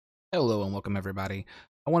Hello and welcome, everybody.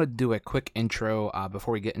 I want to do a quick intro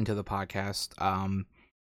before we get into the podcast. I'm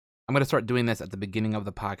going to start doing this at the beginning of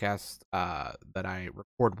the podcast that I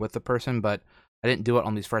record with the person, but I didn't do it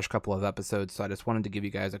on these first couple of episodes, so I just wanted to give you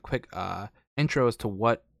guys a quick intro as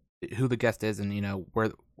to who the guest is and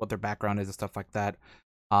what their background is and stuff like that.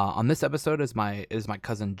 On this episode is my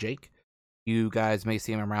cousin Jake. You guys may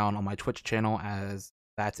see him around on my Twitch channel as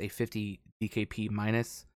that's a 50 DKP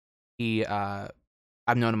minus.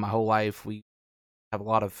 I've known him my whole life. We have a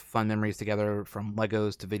lot of fun memories together, from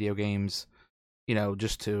Legos to video games,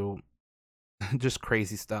 just to just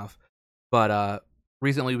crazy stuff. But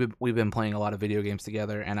recently we've been playing a lot of video games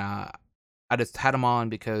together, and I just had him on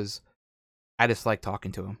because I just like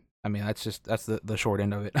talking to him. I mean, that's the short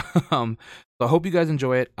end of it. So I hope you guys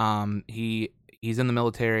enjoy it. He's in the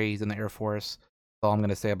military. He's in the Air Force. That's all I'm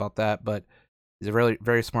gonna say about that. But he's a really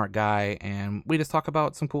very smart guy, and we just talk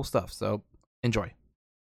about some cool stuff. So enjoy.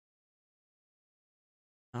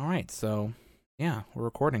 All right, so yeah, we're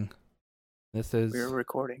recording. This We're is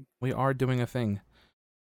recording. we are doing a thing. Are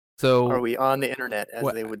So we on the internet, as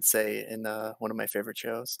what they would say in one of my favorite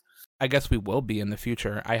shows? I guess we will be in the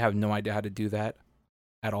future. I have no idea how to do that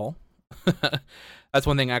at all. That's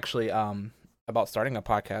one thing actually about starting a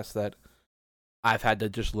podcast that I've had to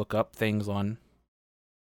just look up things on,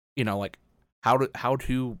 like how to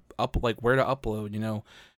where to upload,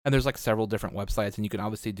 And there's like several different websites, and you can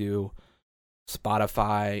obviously do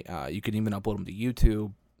Spotify, you can even upload them to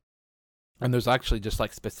YouTube. And there's actually just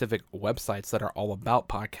like specific websites that are all about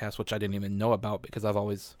podcasts, which I didn't even know about because I've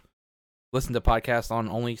always listened to podcasts on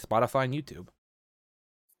only Spotify and YouTube.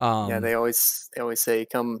 Yeah, Um, they always say,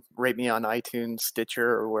 "Come rate me on iTunes, Stitcher,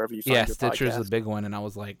 or wherever you yeah, find your Stitcher's the podcast." big one, and I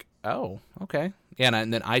was like, oh, okay, yeah,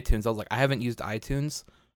 and then iTunes, I was like, I haven't used iTunes.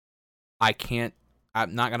 I can't.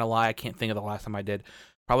 I'm not gonna lie, I can't think of the last time I did.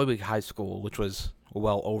 Probably high school, which was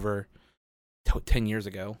well over 10 years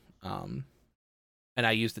ago. And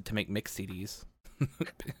I used it to make mix CDs,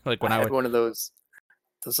 like when I I had would. one of those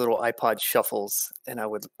little iPod shuffles, and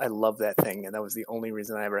I love that thing, and that was the only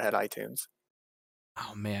reason I ever had iTunes.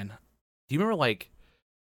 Oh man, do you remember like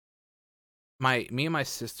me and my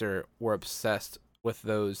sister were obsessed with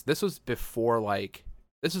those. This was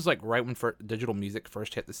like right when digital music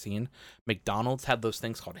first hit the scene. McDonald's had those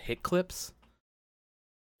things called hit clips.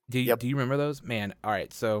 Yep. Do you remember those? Man, all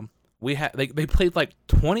right. So we had they played like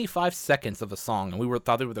 25 seconds of a song, and we were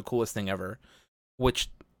thought they were the coolest thing ever. Which,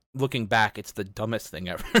 looking back, it's the dumbest thing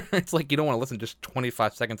ever. It's like you don't want to listen to just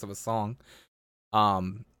 25 seconds of a song.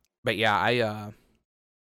 Um, but yeah,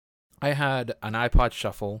 I had an iPod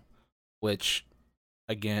Shuffle, which,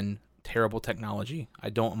 again, terrible technology. I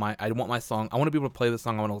want my song. I want to be able to play the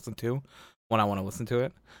song I want to listen to when I want to listen to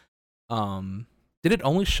it. Um, did it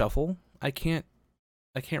only shuffle? I can't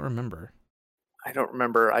remember. I don't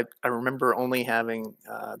remember. I remember only having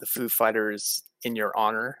the Foo Fighters "In Your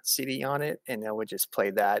Honor" CD on it, and I would just play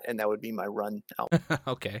that, and that would be my run album.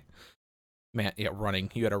 Okay, man. Yeah, running.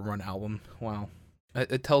 You had a Run album. Wow,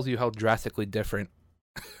 it tells you how drastically different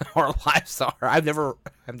our lives are. I've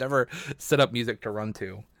never set up music to run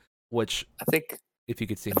to, which, I think if you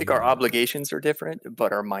could see I me think right our now. obligations are different,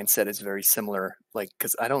 but our mindset is very similar. Like,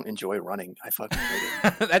 because I don't enjoy running. I fucking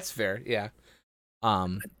hate it. That's fair. Yeah.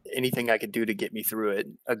 Um. Anything I could do to get me through it,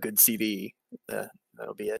 a good CD,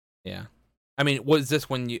 that'll be it. Yeah. I mean, was this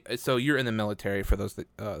when you? So you're in the military. For those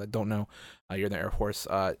that don't know, you're in the Air Force.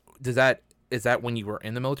 Is that when you were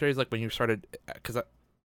in the military? Is like when you started? Because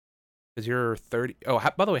you're 30. Oh,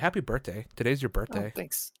 by the way, happy birthday! Today's your Oh, birthday,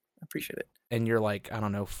 thanks. I appreciate it. and you're like, I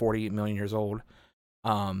don't know, 40 million years old.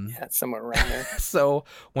 Um. Yeah, it's somewhere around there. So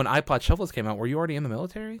when iPod shuffles came out, were you already in the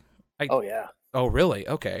military? I. Oh yeah. Oh, really?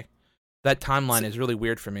 Okay. That timeline So, is really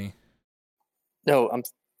weird for me. no,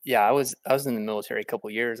 yeah, I was in the military a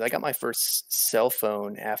couple years. I got my first cell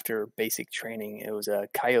phone after basic training. It was a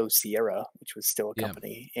Kaio Sierra, which was still a Yeah.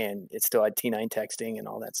 company, and it still had T9 texting and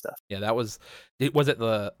all that stuff. Yeah. That was. Was it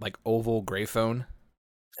the like oval gray phone?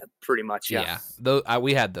 Pretty much, yeah. Yeah. Those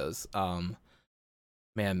we had those.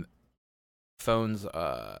 Man, phones.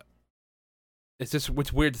 It's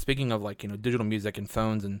weird. Speaking of like digital music and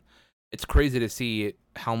phones, and it's crazy to see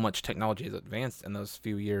how much technology has advanced in those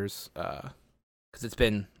few years. Because it's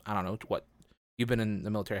been, I don't know what, you've been in the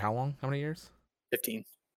military how long? How many years? 15.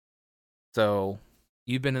 So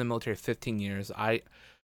you've been in the military 15 years.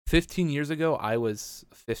 15 years ago I was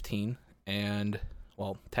 15, and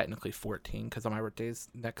well, technically 14 because my birthday's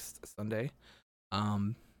next Sunday.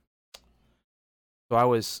 Um, so I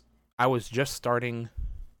was just starting.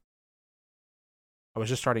 I was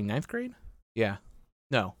just starting ninth grade. Yeah,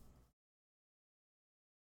 no,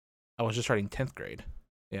 I was just starting 10th grade.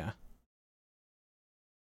 Yeah.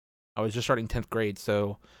 I was just starting 10th grade,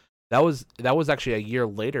 so that was actually a year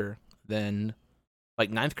later than like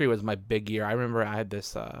ninth grade was my big year. I remember I had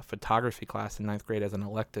this photography class in ninth grade as an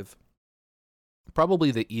elective,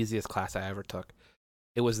 probably the easiest class I ever took.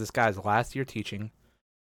 It was this guy's last year teaching,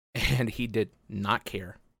 and he did not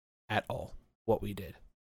care at all what we did.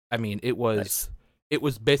 I mean, Nice. it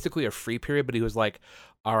was basically a free period, but he was like,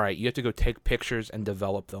 "All right, you have to go take pictures and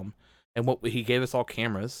develop them." And what he gave us all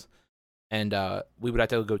cameras, and we would have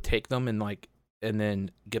to go take them and like and then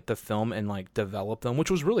get the film and like develop them, which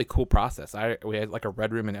was really cool process. We had like a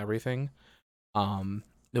red room and everything.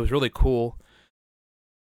 It was really cool.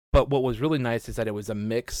 But what was really nice is that it was a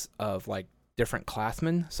mix of like different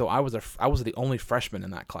classmen. So I was the only freshman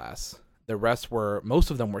in that class. The rest were most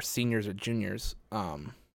of them were seniors or juniors.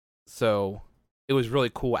 So it was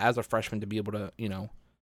really cool as a freshman to be able to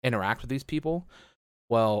interact with these people.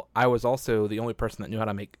 Well, I was also the only person that knew how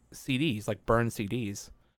to make CDs, like burn CDs,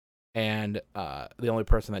 and the only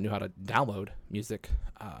person that knew how to download music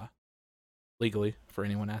legally, for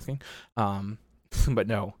anyone asking. But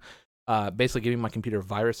no, basically giving my computer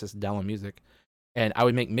viruses to download music, and I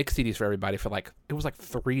would make mix CDs for everybody for like it was like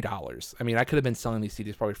 $3. I mean, I could have been selling these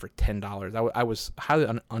CDs probably for $10. I was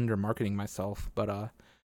highly under marketing myself, but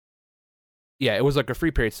yeah, it was like a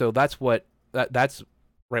free period. So that's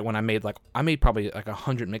right when I made probably like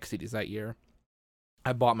 100 mix CDs that year.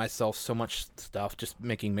 I bought myself so much stuff just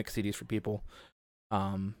making mix CDs for people.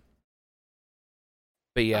 Um,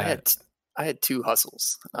 but I yeah, had I had two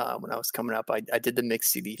hustles when I was coming up. I did the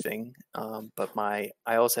mix CD thing, but I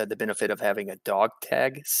also had the benefit of having a dog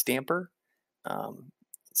tag stamper. Um,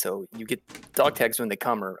 so you get dog tags when they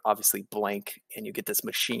come are obviously blank, and you get this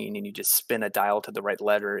machine, and you just spin a dial to the right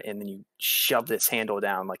letter, and then you shove this handle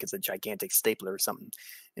down like it's a gigantic stapler or something,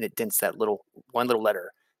 and it dents that one little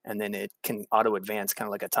letter, and then it can auto advance kind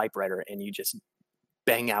of like a typewriter, and you just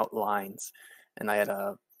bang out lines. And I had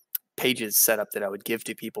a pages set up that I would give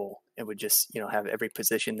to people. It would just, have every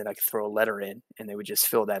position that I could throw a letter in, and they would just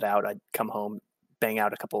fill that out. I'd come home, bang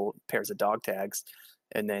out a couple pairs of dog tags,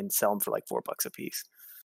 and then sell them for like $4 a piece.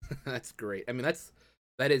 that's great. I mean,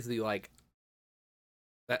 that is the like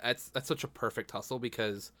that's such a perfect hustle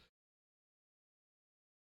because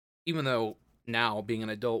even though now being an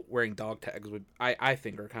adult wearing dog tags would I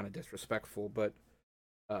think are kind of disrespectful, but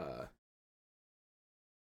uh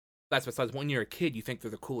that's besides. When you're a kid, you think they're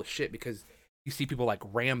the coolest shit because you see people like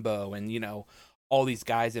Rambo and all these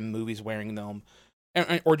guys in movies wearing them,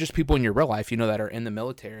 or just people in your real life that are in the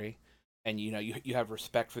military, and you have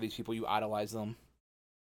respect for these people, you idolize them,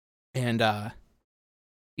 and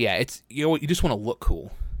yeah, it's you just want to look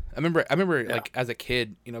cool. I remember Yeah. like as a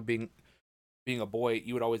kid, being a boy,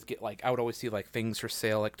 you would always get like I would always see like things for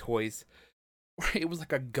sale, like toys. Where it was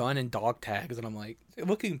like a gun and dog tags, and I'm like,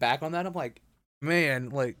 looking back on that, I'm like, man,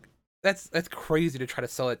 like that's crazy to try to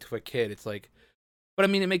sell it to a kid. It's like, but I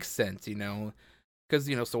mean, it makes sense,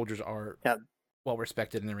 because soldiers are Yeah. well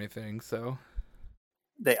respected and everything. So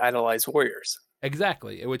They idolize warriors.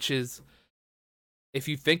 exactly, which is if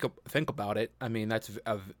you think about it, I mean, that's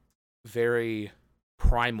a very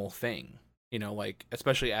primal thing, like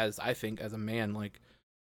especially as I think as a man, like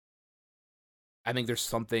I think there's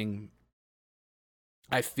something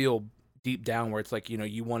I feel deep down where it's like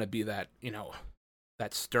you want to be that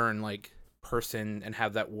that stern like person and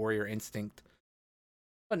have that warrior instinct,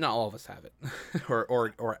 but not all of us have it, or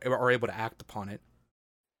are able to act upon it.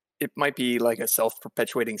 It might be like a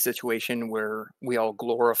self-perpetuating situation where we all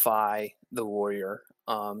glorify the warrior,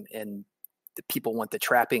 and the people want the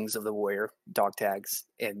trappings of the warrior, dog tags,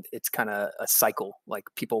 and it's kind of a cycle. Like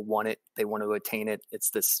people want it, they want to attain it. It's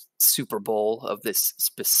this Super Bowl of this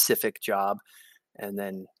specific job, and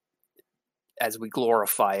then as we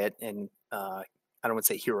glorify it and I don't want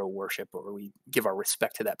to say hero worship, or we give our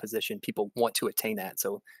respect to that position, people want to attain that.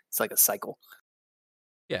 So it's like a cycle.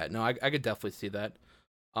 Yeah, no, I could definitely see that.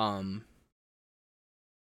 Um,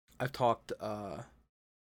 I've talked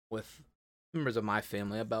with members of my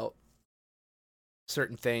family about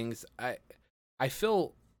certain things. I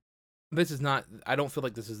feel this is not. I don't feel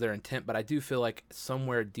like this is their intent, but I do feel like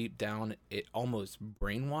somewhere deep down it almost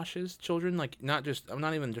brainwashes children. Like not just. I'm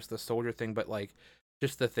not even just the soldier thing, but like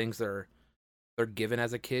just the things they're given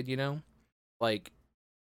as a kid. Like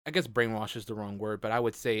I guess brainwash is the wrong word, but I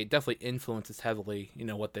would say it definitely influences heavily.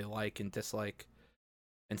 What they like and dislike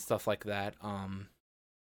and stuff like that.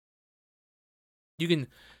 You can,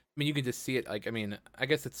 I mean, you can just see it. Like, I mean, I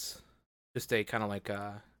guess it's just a kind of like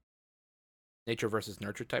nature versus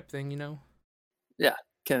nurture type thing. Yeah,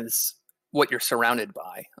 because what you're surrounded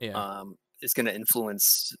by Yeah, is going to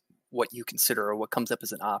influence. what you consider or what comes up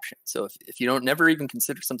as an option. So if you don't never even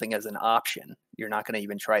consider something as an option, you're not going to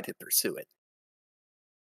even try to pursue it.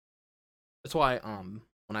 That's why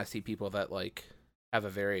when I see people that like have a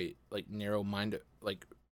very like narrow mind, like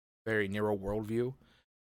very narrow worldview,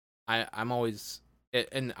 I'm always,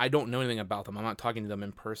 and I don't know anything about them. I'm not talking to them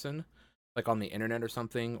in person, like on the internet or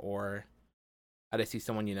something, or I see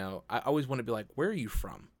someone, I always want to be like, where are you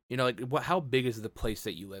from? Like how big is the place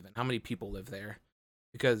that you live in? How many people live there?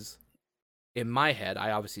 Because in my head,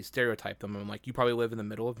 I obviously stereotype them. I'm like, you probably live in the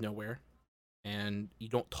middle of nowhere and you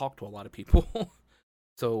don't talk to a lot of people.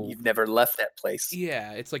 So you've never left that place.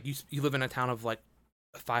 Yeah, it's like you live in a town of like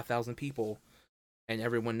 5,000 people and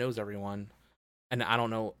everyone knows everyone. And I don't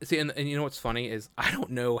know. See, and you know what's funny is I don't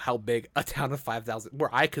know how big a town of 5,000 where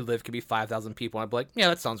I could live could be 5,000 people. And I'd be like, yeah,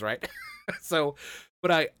 that sounds right. So,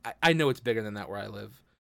 but I know it's bigger than that where I live,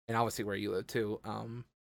 and obviously where you live too.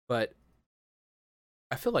 But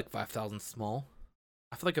I feel like 5,000 small.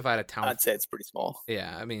 I feel like if I had a town, I'd say it's pretty small.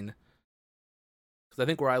 Yeah, I mean, because I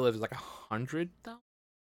think where I live is like 100,000.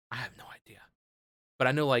 I have no idea, but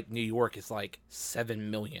I know like New York is like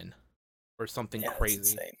 7 million or something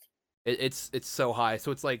crazy. It's so high.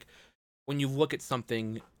 So it's like when you look at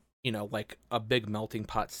something, like a big melting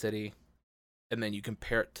pot city, and then you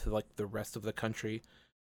compare it to like the rest of the country,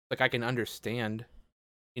 like I can understand,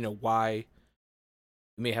 why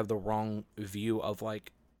you may have the wrong view of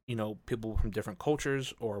like, people from different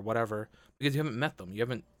cultures or whatever, because you haven't met them, you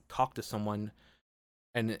haven't talked to someone,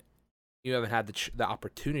 and you haven't had the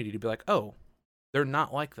opportunity to be like, oh, they're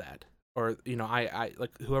not like that, or I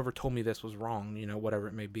like whoever told me this was wrong, whatever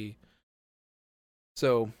it may be.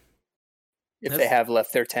 So if they have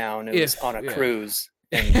left their town, it was on a cruise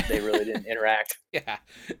and they really didn't interact. Yeah,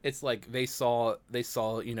 it's like they saw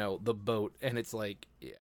the boat, and it's like,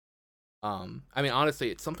 yeah. I mean,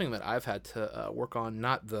 honestly, it's something that I've had to work on,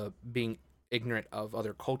 not the being ignorant of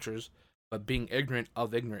other cultures, but being ignorant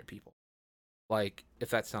of ignorant people. Like,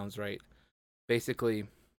 if that sounds right. Basically,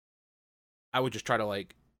 I would just try to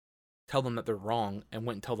like tell them that they're wrong and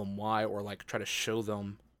wouldn't tell them why, or like try to show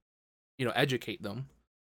them, educate them.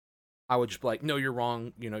 I would just be like, no, you're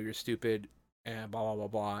wrong, you're stupid, and blah, blah, blah,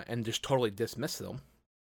 blah, and just totally dismiss them,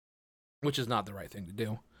 which is not the right thing to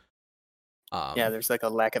do. Yeah, there's like a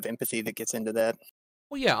lack of empathy that gets into that.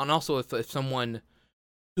 Well, yeah, and also if someone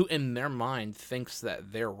who in their mind thinks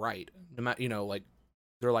that they're right, no matter, like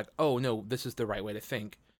they're like, oh no, this is the right way to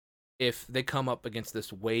think. If they come up against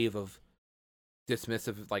this wave of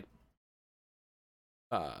dismissive, like,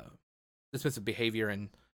 dismissive behavior, and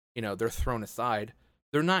they're thrown aside,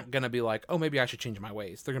 they're not gonna be like, oh, maybe I should change my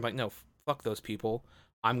ways. They're gonna be like, no, fuck those people.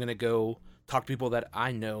 I'm gonna go talk to people that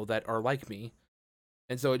I know that are like me.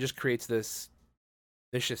 And so it just creates this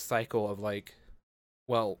vicious cycle of like,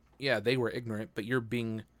 well, yeah, they were ignorant, but you're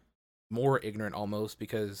being more ignorant almost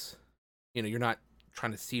because, you're not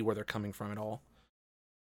trying to see where they're coming from at all.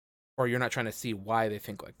 Or you're not trying to see why they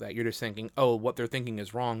think like that. You're just thinking, oh, what they're thinking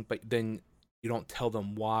is wrong, but then you don't tell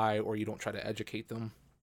them why, or you don't try to educate them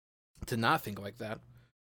to not think like that.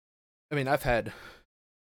 I mean, I've had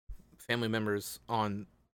family members on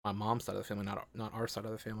my mom's side of the family, not our side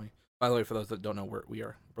of the family. By the way, for those that don't know, we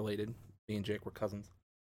are related. Me and Jake were cousins.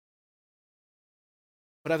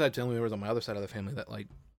 But I've had family members on my other side of the family that like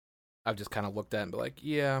I've just kind of looked at and be like,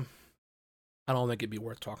 yeah, I don't think it'd be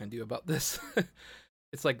worth talking to you about this.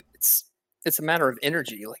 It's like it's a matter of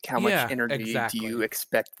energy. Like how much energy do you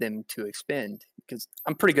expect them to expend? Because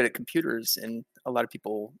I'm pretty good at computers, and a lot of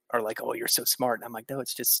people are like, "Oh, you're so smart." And I'm like, "No,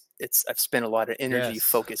 I've spent a lot of energy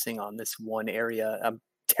focusing on this one area. I'm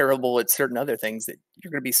terrible at certain other things that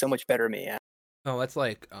you're going to be so much better at me at." No, that's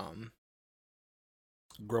like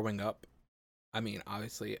growing up. I mean,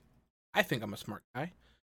 obviously, I think I'm a smart guy,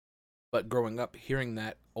 but growing up, hearing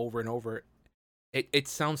that over and over, it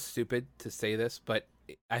sounds stupid to say this, but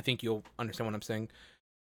I think you'll understand what I'm saying.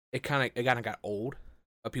 It kind of got old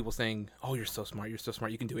of people saying, "Oh, you're so smart. You're so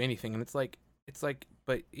smart. You can do anything." And it's like,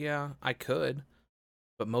 but yeah, I could,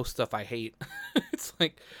 but most stuff I hate. It's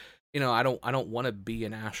like, I don't want to be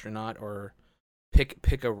an astronaut or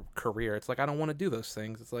pick a career. It's like I don't want to do those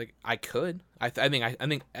things. It's like I could. I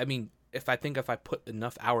mean, if I put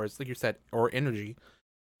enough hours, like you said, or energy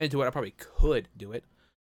into it, I probably could do it.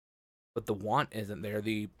 But the want isn't there.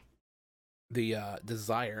 The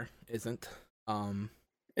desire isn't.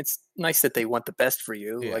 It's nice that they want the best for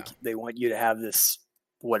you. Yeah. Like they want you to have this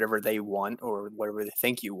whatever they want or whatever they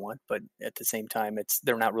think you want, but at the same time,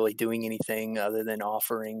 they're not really doing anything other than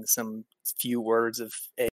offering some few words of.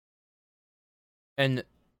 And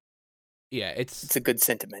yeah, it's a good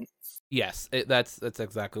sentiment. Yes, that's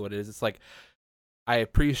exactly what it is. It's like I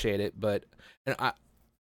appreciate it, but and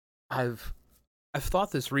I've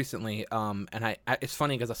thought this recently, and it's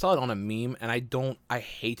funny because I saw it on a meme, and I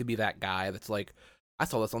hate to be that guy that's like, I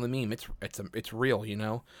saw this on the meme. It's real, you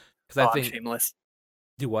know? Because I Oh, I'm think, shameless.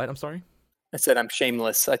 do what? I'm sorry. I said I'm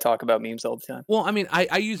shameless. I talk about memes all the time. Well, I mean,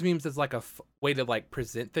 I use memes as like a way to like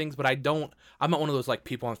present things, but I'm not one of those like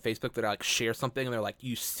people on Facebook that like share something and they're like,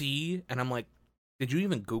 you see, and I'm like, did you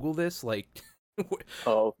even Google this? Like,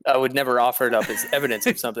 Oh, I would never offer it up as evidence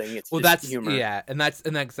of something. It's well, just that's humor. yeah, and that's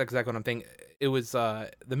exactly what I'm thinking. It was the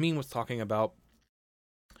meme was talking about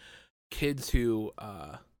kids who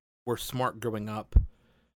were smart growing up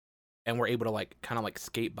and were able to like kind of like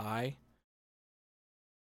skate by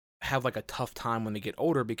have like a tough time when they get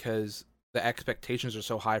older because the expectations are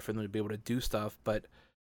so high for them to be able to do stuff, but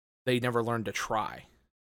they never learned to try.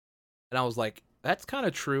 And I was like, that's kind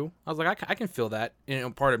of true. I was like, I can feel that, you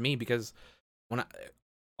know, part of me, because when I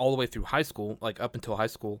all the way through high school, like up until high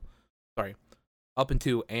school, sorry, up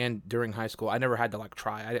until and during high school, I never had to like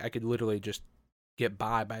try. I could literally just get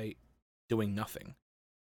by doing nothing,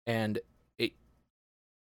 and it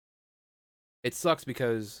it sucks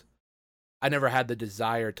because I never had the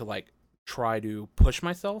desire to like try to push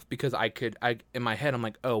myself, because I in my head I'm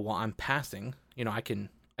like, oh well, I'm passing, you know, I can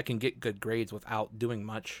get good grades without doing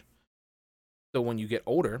much. So when you get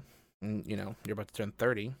older, and you know you're about to turn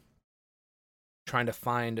 30, trying to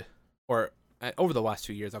find, or over the last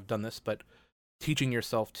 2 years I've done this, but teaching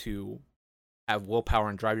yourself to have willpower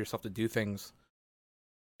and drive yourself to do things,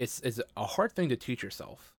 is a hard thing to teach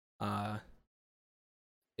yourself.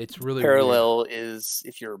 It's really weird. Parallel is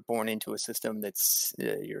if you're born into a system that's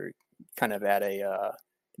you're kind of at a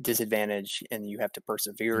disadvantage and you have to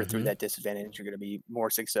persevere through Hmm. that disadvantage, you're going to be more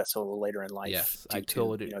successful later in life Yes, I due to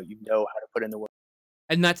totally. you know how to put in the work.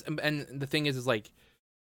 And the thing is like,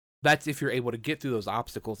 that's if you're able to get through those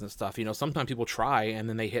obstacles and stuff. You know, sometimes people try and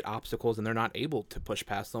then they hit obstacles and they're not able to push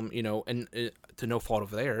past them. You know, and to no fault of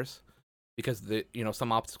theirs, because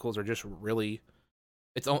some obstacles are just really,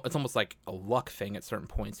 it's almost like a luck thing at certain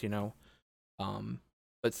points. You know,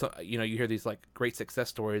 but so you hear these like great success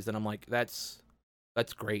stories, and I'm like, that's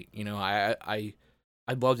great. You know, I'd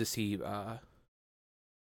love to see kind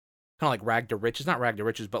of like rag to riches, not rag to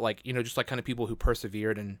riches, but like, just like kind of people who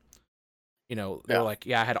persevered, and they were Yeah, like,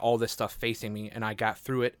 yeah, I had all this stuff facing me and I got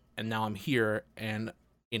through it and now I'm here, and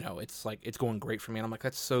it's like it's going great for me, and I'm like,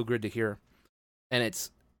 that's so good to hear. And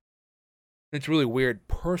it's really weird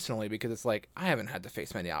personally, because it's like I haven't had to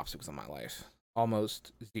face many obstacles in my life,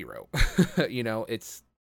 almost zero. It's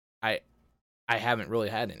I I haven't really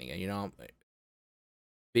had any.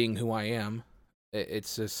 Being who I am,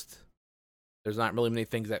 it's just there's not really many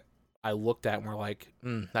things that I looked at and were like,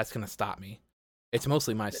 that's gonna stop me. It's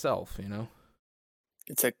mostly myself.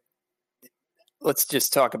 it's a let's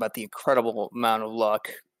just talk about the incredible amount of luck.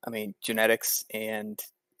 I mean, genetics and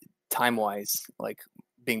time wise, like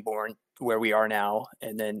being born where we are now,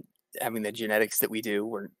 and then having the genetics that we do,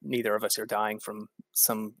 where neither of us are dying from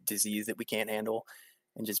some disease that we can't handle,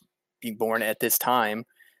 and just being born at this time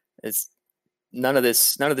is none of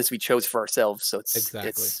this we chose for ourselves. So Exactly.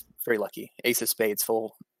 it's very lucky. Ace of spades,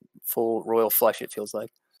 full royal flush. It feels like.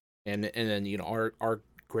 And then our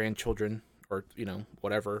grandchildren, or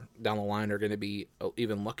whatever down the line, are going to be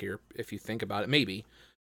even luckier if you think about it. Maybe.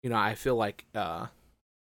 I feel like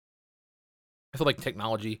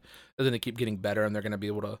technology is going to keep getting better, and they're going to be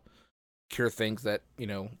able to cure things that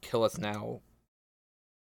kill us now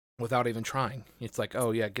without even trying. It's like,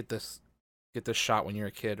 oh yeah, get this shot when you're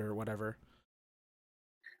a kid or whatever.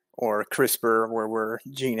 Or CRISPR, where we're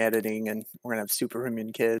gene editing and we're gonna have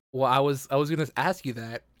superhuman kids. Well, I was gonna ask you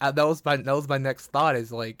that. That was my next thought.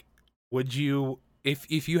 Is like, would you,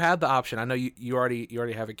 if you had the option? I know you already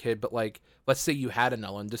have a kid, but like, let's say you had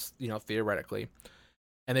another one, just theoretically,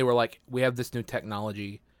 and they were like, we have this new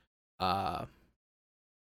technology, uh,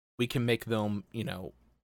 we can make them,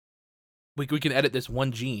 we can edit this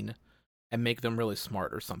one gene and make them really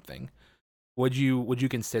smart or something. Would you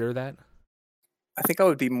consider that? I think I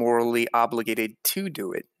would be morally obligated to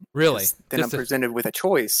do it Really? because then I'm Just if presented with a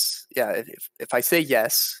choice. Yeah, if I say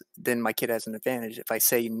yes, then my kid has an advantage. If I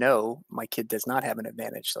say no, my kid does not have an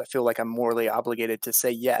advantage. So I feel like I'm morally obligated to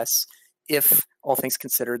say yes if all things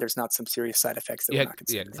considered, there's not some serious side effects that we're Yeah, not yeah,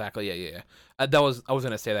 considering. exactly. Yeah, yeah, yeah. I was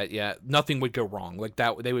gonna say that. Yeah, nothing would go wrong. Like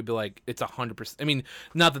that, they would be like, it's 100%. I mean,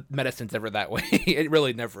 not that medicine's ever that way. It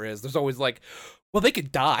really never is. There's always like, well, they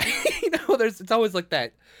could die. It's always like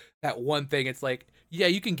that one thing. It's like, yeah,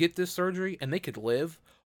 you can get this surgery and they could live,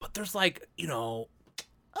 but there's like,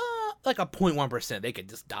 like a 0.1% they could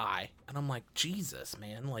just die. And I'm like, Jesus,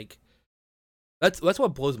 man. Like that's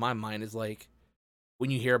what blows my mind is like, when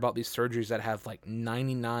you hear about these surgeries that have like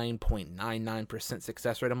 99.99%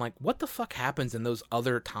 success rate, I'm like, what the fuck happens in those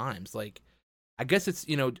other times? Like, I guess it's,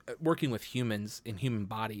 working with humans in human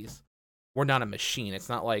bodies. We're not a machine. It's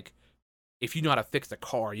not like if you know how to fix a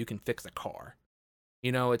car, you can fix a car.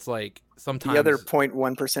 It's like sometimes The other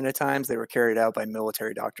 0.1% of times they were carried out by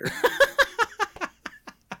military doctors.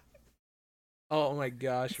 Oh my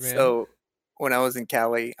gosh, man. So when I was in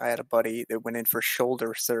Cali, I had a buddy that went in for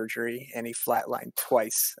shoulder surgery and he flatlined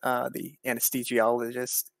twice. The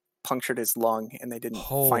anesthesiologist punctured his lung and they didn't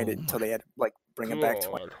find it until they had to like bring him back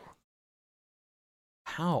twice.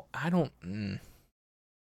 How? I don't.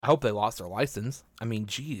 I hope they lost their license. I mean,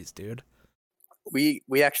 geez, dude. We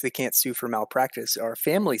actually can't sue for malpractice. Our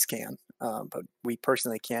families can, but we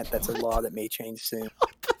personally can't. That's a law that may change soon.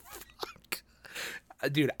 What the fuck?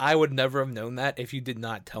 Dude, I would never have known that if you did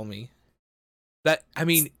not tell me. That, I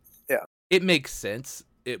mean, yeah, it makes sense.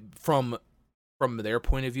 From their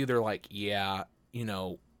point of view, they're like, yeah,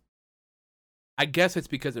 I guess it's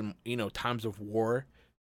because in times of war.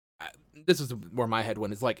 This is where my head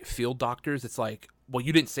went. Is like field doctors. It's like, well,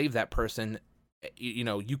 you didn't save that person.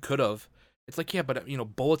 You could have. It's like, yeah, but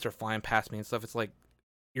bullets are flying past me and stuff. It's like,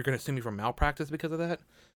 you're gonna sue me for malpractice because of that.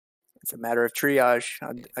 It's a matter of triage.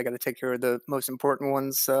 I got to take care of the most important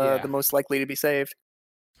ones, the most likely to be saved.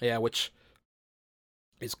 Yeah, which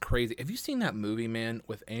is crazy. Have you seen that movie, man,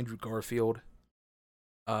 with Andrew Garfield?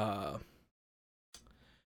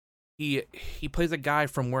 He plays a guy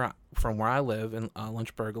from where I live in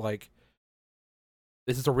Lynchburg. Like,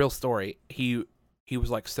 this is a real story. He was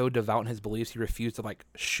like so devout in his beliefs, he refused to like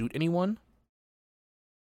shoot anyone,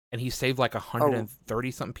 and he saved like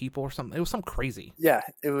 130 something people or something. It was something crazy. Yeah,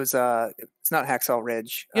 it was. It's not Hacksaw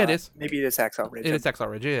Ridge. Yeah, it is. Maybe it is Hacksaw Ridge. It is Hacksaw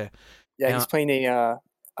Ridge. Yeah. Yeah, he's playing a.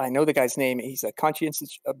 I know the guy's name. He's a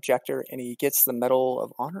conscientious objector, and he gets the Medal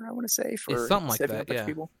of Honor. I want to say for something like saving that. a bunch of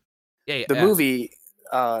people. Yeah. The movie.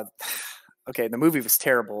 Okay, the movie was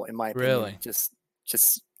terrible in my opinion. Really? Just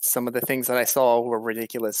some of the things that I saw were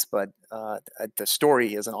ridiculous, but the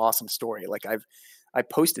story is an awesome story. Like I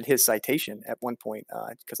posted his citation at one point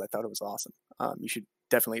because I thought it was awesome. You should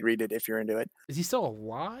definitely read it if you're into it. Is he still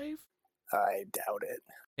alive? I doubt it.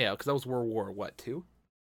 Yeah, because that was World War II?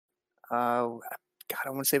 God, I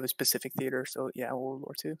want to say it was Pacific Theater. So yeah, World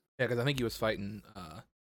War II. Yeah, because I think he was fighting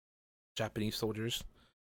Japanese soldiers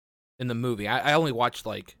in the movie. I only watched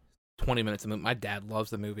like 20 minutes of the movie. My dad loves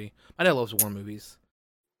the movie. My dad loves war movies.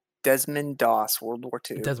 Desmond Doss, World War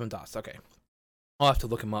II. Desmond Doss, okay. I'll have to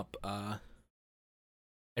look him up and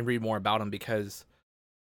read more about him because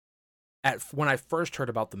when I first heard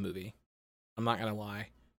about the movie, I'm not going to lie,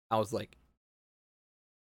 I was like,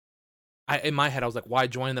 in my head, I was like, why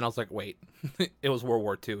join? And then I was like, wait, it was World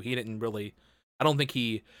War II. He didn't really, I don't know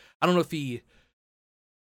if he,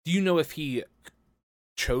 do you know if he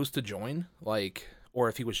chose to join, like, or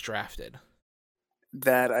if he was drafted?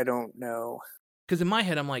 That I don't know. Because in my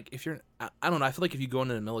head, I'm like, if you're, I don't know, I feel like if you go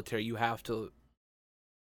into the military, you have to,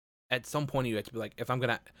 at some point, you have to be like, if I'm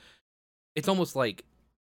gonna, it's almost like,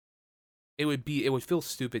 it would feel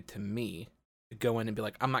stupid to me to go in and be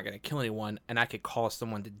like, I'm not gonna kill anyone, and I could cause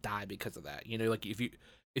someone to die because of that. Like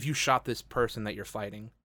if you shot this person that you're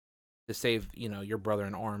fighting to save, your brother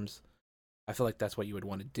in arms, I feel like that's what you would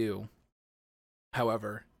want to do.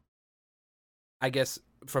 However, I guess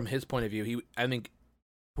from his point of view, I think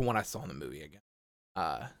from what I saw in the movie again,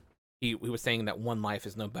 he was saying that one life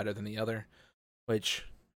is no better than the other, which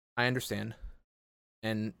I understand.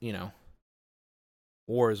 And,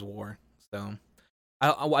 war is war. So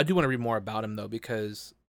I do want to read more about him though,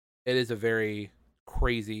 because it is a very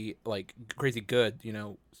crazy good,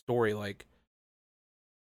 story, like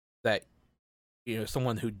that,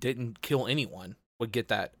 someone who didn't kill anyone would get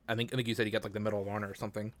that. I think you said he got like the Medal of Honor or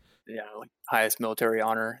something. Yeah, like highest military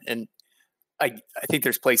honor. And I think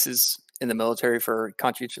there's places in the military for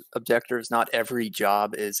conscientious objectors. Not every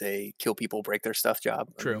job is a kill people, break their stuff job.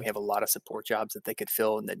 True. We have a lot of support jobs that they could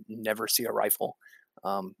fill and that never see a rifle.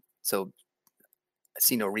 So I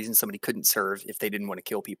see no reason somebody couldn't serve if they didn't want to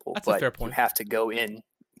kill people. That's a fair point. You have to go in.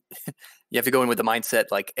 You have to go in with the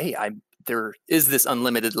mindset like, hey, there is this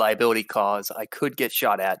unlimited liability cause. I could get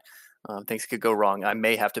shot at. Things could go wrong. I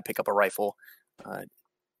may have to pick up a rifle.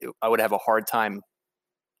 I would have a hard time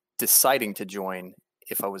deciding to join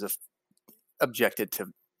if I was objected to,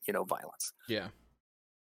 violence. Yeah.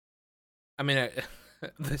 I mean,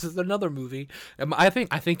 this is another movie. I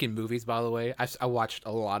think in movies, by the way, I watched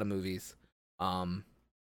a lot of movies.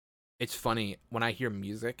 It's funny when I hear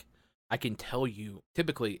music, I can tell you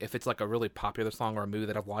typically if it's like a really popular song or a movie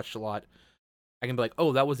that I've watched a lot, I can be like,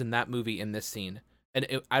 oh, that was in that movie in this scene.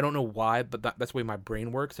 And I don't know why, but that's the way my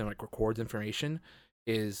brain works and like records information.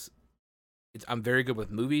 is I'm very good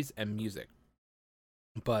with movies and music.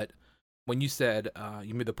 But when you said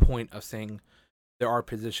you made the point of saying there are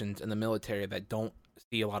positions in the military that don't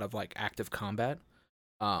see a lot of like active combat,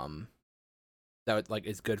 um, that like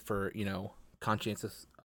is good for conscientious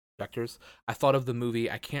objectors. I thought of the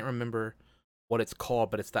movie. I can't remember what it's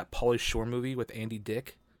called, but it's that Pauly Shore movie with Andy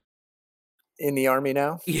Dick. In the Army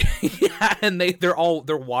now? Yeah, and they're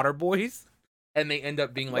water boys, and they end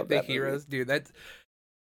up being like the heroes, dude. That's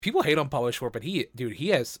people hate on Pauly Shore, but he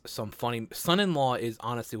has some funny. Son-in-Law is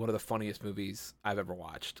honestly one of the funniest movies I've ever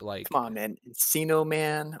watched. Like, come on, man, Encino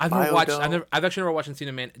Man. I've actually never watched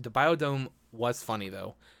Encino Man. The Biodome was funny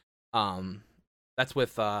though. That's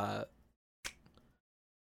with what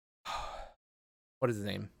is his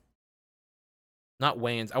name? Not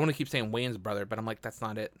Wayans. I want to keep saying Wayans' brother, but I'm like, that's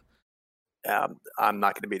not it. I'm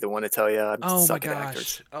not going to be the one to tell you. Oh my gosh!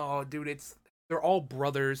 Actors. Oh, dude, they're all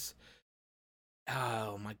brothers.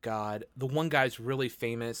 Oh my god, the one guy's really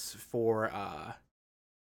famous for God,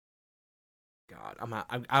 how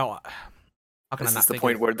can this I not is the think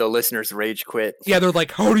point where the listeners rage quit. Yeah, they're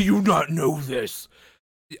like, how do you not know this?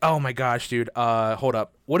 Oh my gosh, dude. Hold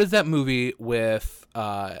up. What is that movie with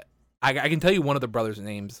I can tell you one of the brothers'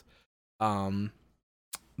 names.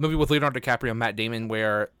 Movie with Leonardo DiCaprio and Matt Damon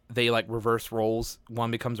where they like reverse roles. One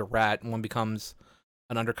becomes a rat and one becomes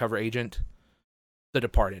an undercover agent. The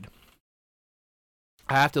Departed.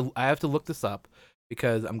 I have to look this up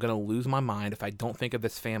because I'm gonna lose my mind if I don't think of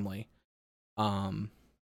this family. Oh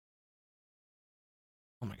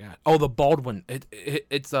my god. Oh, the Baldwin.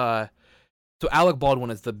 It's so Alec Baldwin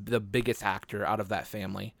is the biggest actor out of that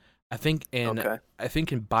family. I think in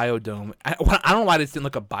Biodome. I don't know why I just didn't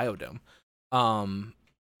look up Biodome.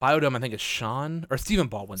 Biodome, I think is Sean or Stephen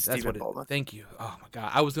Baldwin. That's what Baldwin. Thank you. Oh my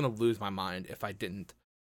god, I was gonna lose my mind if I didn't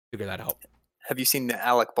figure that out. Have you seen the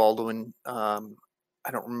Alec Baldwin? I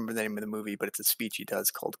don't remember the name of the movie, but it's a speech he does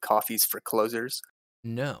called "Coffees for Closers."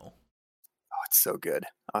 No. Oh, it's so good.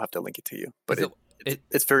 I'll have to link it to you. But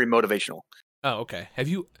it's very motivational. Oh, okay. Have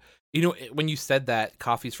you? You know, when you said that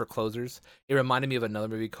Coffees for Closers, it reminded me of another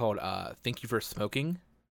movie called Thank You for Smoking.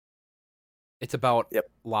 It's about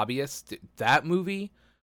lobbyists. That movie,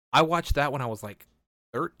 I watched that when I was like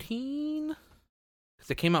 13. Because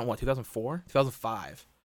it came out in what, 2004? 2005.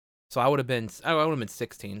 So I would have been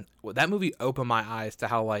 16. That movie opened my eyes to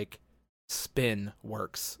how like spin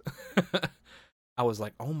works. I was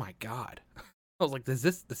like, oh my god. I was like, does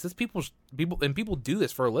this people and people do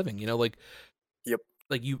this for a living, you know, like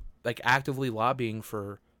like you like actively lobbying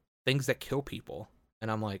for things that kill people.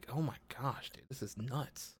 And I'm like, oh my gosh, dude, this is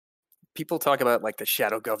nuts. People talk about like the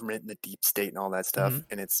shadow government and the deep state and all that stuff,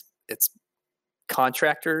 and it's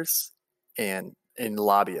contractors and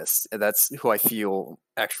lobbyists, and that's who I feel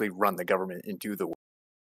actually run the government and do the work.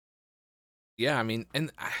 Yeah, I mean,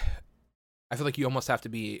 and I feel like you almost have to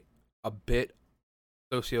be a bit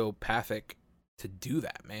sociopathic to do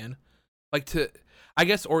that, man. Like I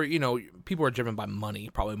guess, or you know, people are driven by money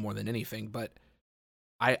probably more than anything, but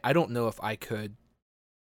I don't know if I could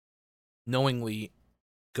knowingly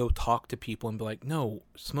go talk to people and be like, no,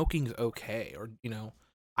 smoking's okay, or you know,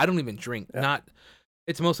 I don't even drink. It's not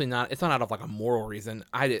out of like a moral reason.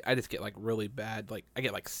 I just get like really bad, like I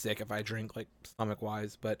get like sick if I drink, like stomach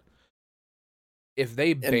wise. But if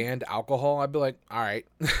they banned alcohol, I'd be like, all right,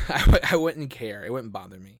 I wouldn't care. It wouldn't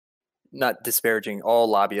bother me. Not disparaging all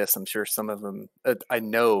lobbyists. I'm sure some of them, I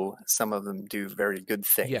know some of them do very good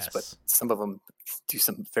things, but some of them do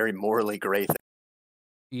some very morally gray things.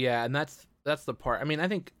 Yeah, and that's the part. I mean, I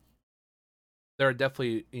think there are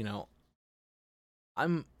definitely, you know, I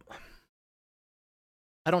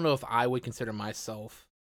don't know if I would consider myself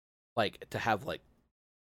like to have like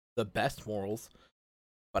the best morals,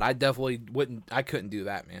 but I definitely I couldn't do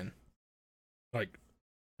that, man. Like,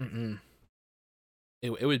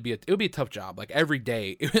 it would be a tough job. Like every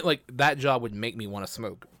day, like that job would make me want to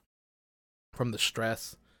smoke from the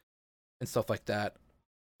stress and stuff like that.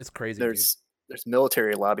 It's crazy. There's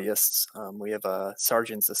military lobbyists. We have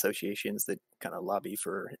sergeants associations that kind of lobby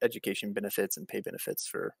for education benefits and pay benefits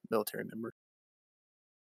for military members.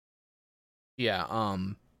 Yeah.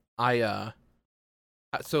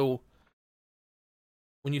 So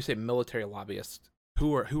when you say military lobbyists,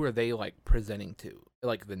 who are they like presenting to?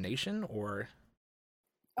 Like the nation, or?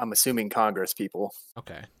 I'm assuming Congress people.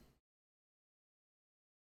 Okay.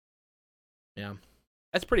 Yeah,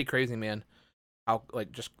 that's pretty crazy, man. How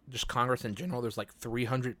like just Congress in general, there's like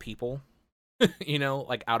 300 people, you know,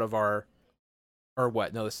 like out of our, or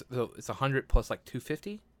what? No, it's 100 plus like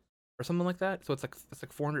 250 or something like that. So it's like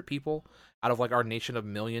 400 people out of like our nation of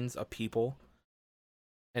millions of people,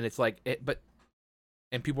 and it's like but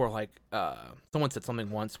and people are like, someone said something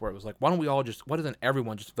once where it was like, why doesn't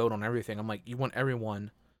everyone just vote on everything? I'm like, you want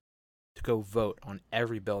everyone to go vote on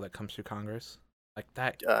every bill that comes through Congress? Like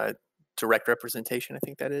that? Direct representation, I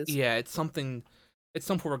think that is. Yeah, it's something. It's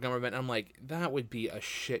some form of government. I'm like, that would be a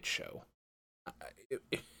shit show.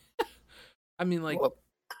 I mean, like, Well,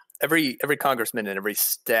 every congressman and every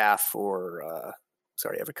staff or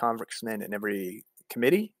every congressman and every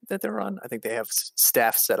committee that they're on, I think they have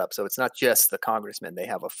staff set up. So it's not just the congressman. They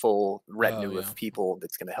have a full oh retinue yeah, of people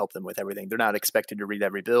that's going to help them with everything. They're not expected to read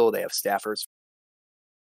every bill. They have staffers.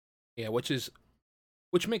 yeah, which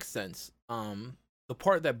makes sense. The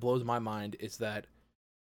part that blows my mind is that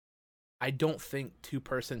I don't think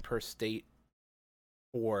 2-person per state,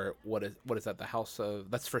 or what is that? The House of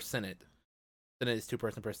that's for Senate. Senate is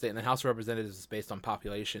 2-person per state, and the House of Representatives is based on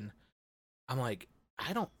population. I'm like,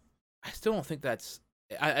 I still don't think that's.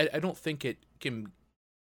 I don't think it can.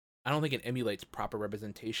 I don't think it emulates proper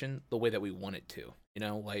representation the way that we want it to.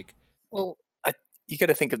 Like, Well, you got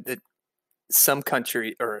to think of the some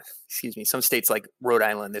states like Rhode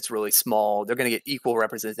Island that's really small, they're going to get equal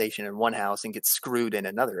representation in one house and get screwed in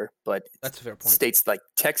another. But that's a fair point. states like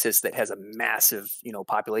Texas that has a massive,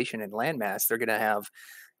 population and landmass, they're going to have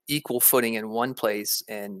equal footing in one place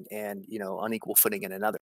and unequal footing in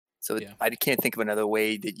another. So Yeah. I can't think of another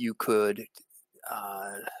way that you could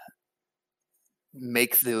uh,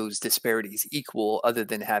 make those disparities equal other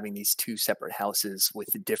than having these two separate houses with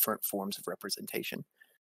different forms of representation.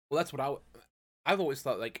 Well, that's what I've always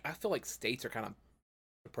thought. Like, I feel like states are kind of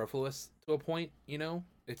superfluous to a point.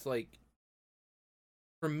 It's like,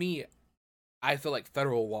 for me, I feel like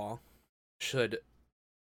federal law should,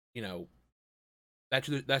 you know, that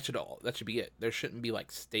should be it. There shouldn't be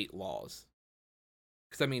like state laws,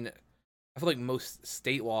 because I mean, I feel like most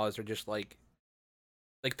state laws are just like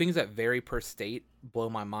things that vary per state blow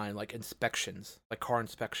my mind. Like inspections, like car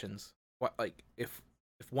inspections. What, like, if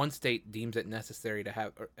one state deems it necessary to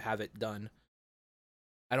have it done,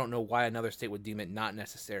 I don't know why another state would deem it not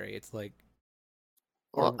necessary. It's like,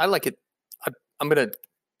 Well, I like it. I'm going to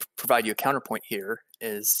provide you a counterpoint here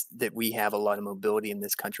is that we have a lot of mobility in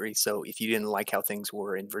this country. So if you didn't like how things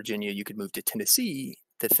were in Virginia, you could move to Tennessee,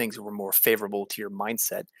 that things were more favorable to your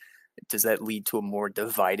mindset. Does that lead to a more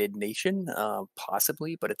divided nation?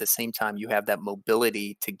 Possibly, but at the same time, you have that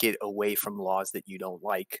mobility to get away from laws that you don't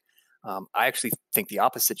like. I actually think the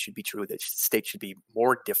opposite should be true, that states should be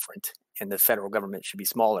more different and the federal government should be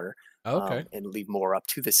smaller, okay, and leave more up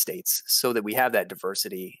to the states so that we have that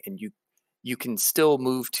diversity and you can still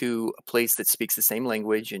move to a place that speaks the same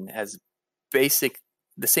language and has the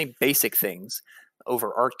same basic things,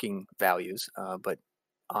 overarching values, but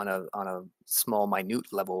on a small, minute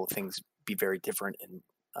level, things be very different, and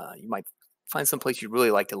you might find some place you really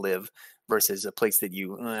like to live versus a place that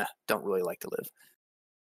you don't really like to live.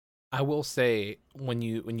 I will say when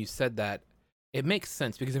you said that, it makes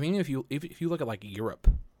sense, because I mean, if you look at like Europe,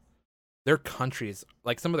 their countries,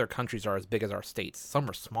 like some of their countries are as big as our states, some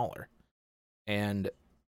are smaller, and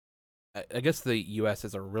I guess the U.S.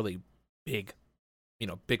 is a really big,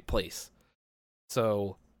 big place.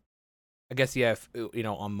 So I guess, yeah, if,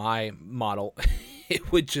 on my model, it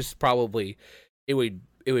would just probably it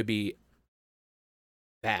would be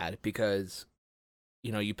bad, because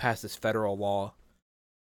you pass this federal law,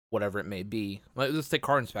 whatever it may be. Let's take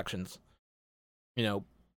car inspections.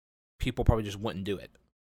 People probably just wouldn't do it,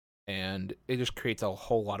 and it just creates a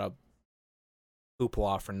whole lot of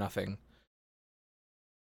hoopla for nothing.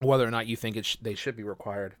 Whether or not you think they should be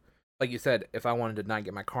required, like you said, if I wanted to not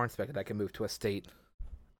get my car inspected, I can move to a state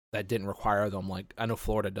that didn't require them. Like, I know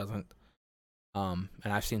Florida doesn't. And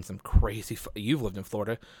I've seen some crazy. You've lived in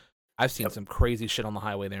Florida. I've seen Yep. some crazy shit on the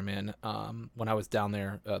highway there, man. When I was down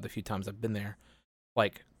there, the few times I've been there,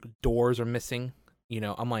 like, doors are missing.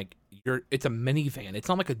 I'm like, it's a minivan. It's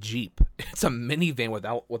not like a Jeep. It's a minivan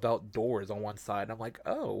without doors on one side. I'm like,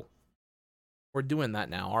 oh, we're doing that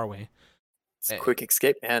now, are we? It's a quick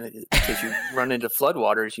escape, man. In case you run into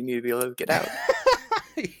floodwaters, you need to be able to get out.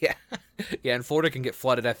 Yeah, yeah. And Florida can get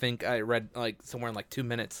flooded. I think I read like somewhere in like 2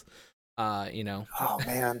 minutes. Oh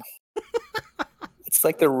man, it's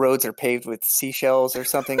like the roads are paved with seashells or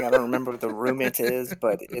something. I don't remember what the roommate is,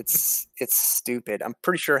 but it's stupid. I'm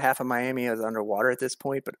pretty sure half of Miami is underwater at this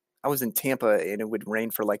point. But I was in Tampa and it would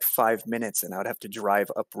rain for like 5 minutes, and I would have to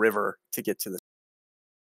drive upriver to get to the.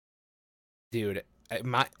 Dude,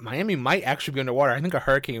 Miami might actually be underwater. I think a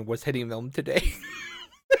hurricane was hitting them today.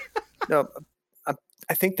 No,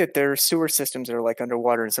 I think that their sewer systems are like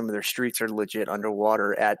underwater, and some of their streets are legit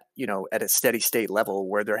underwater at a steady state level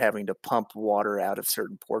where they're having to pump water out of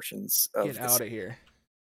certain portions of Get out of here.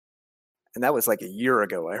 and that was like a year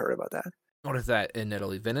ago I heard about that. what is that in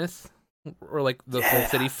Italy? Venice? Or like the whole Yeah,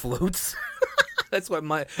 city floats? That's what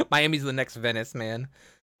Miami's the next Venice, man.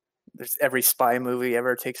 there's every spy movie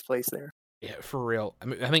ever takes place there. Yeah, for real. I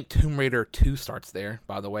mean, I think Tomb Raider 2 starts there,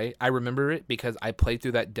 by the way. I remember it because I played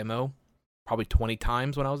through that demo probably 20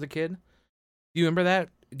 times when I was a kid. Do you remember that?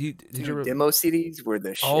 Did Dude, you? demo CDs were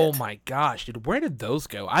the Oh shit. my gosh, dude, where did those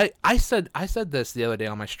go? I said this the other day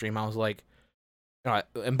on my stream. I was like,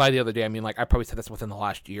 and by the other day I mean like I probably said this within the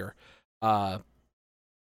last year. Uh,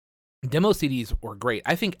 Demo CDs were great.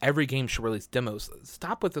 I think every game should release demos.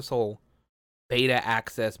 Stop with this whole beta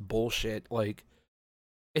access bullshit. Like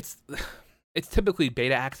it's it's typically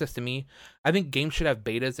beta access to me. I think games should have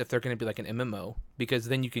betas if they're going to be like an MMO because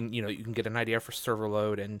then you can get an idea for server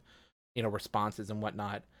load and responses and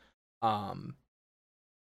whatnot. Um,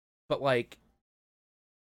 but like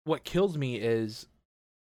what kills me is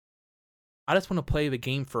I just want to play the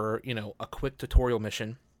game for a quick tutorial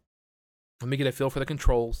mission. Let me get a feel for the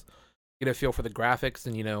controls, get a feel for the graphics,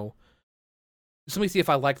 and just let me see if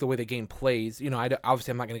I like the way the game plays.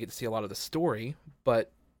 Obviously I'm not going to get to see a lot of the story,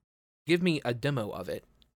 but give me a demo of it,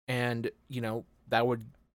 and that would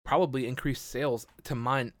probably increase sales to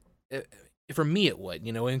mine. For me, it would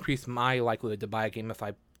increase my likelihood to buy a game if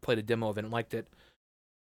I played a demo of it and liked it.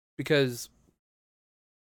 Because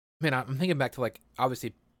man, I'm thinking back to like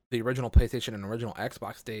obviously the original PlayStation and original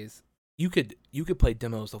Xbox days. You could play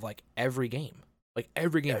demos of like every game. Like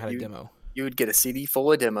every game Yeah, had a demo. you would get a CD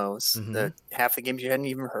full of demos, Mm-hmm. the half the games you hadn't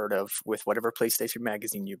even heard of, with whatever PlayStation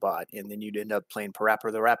magazine you bought, and then you'd end up playing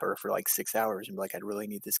Parappa the Rapper for like 6 hours, and be like, I really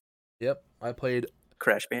need this Yep,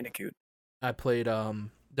 Crash Bandicoot. I played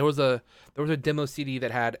there was a demo CD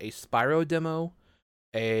that had a Spyro demo,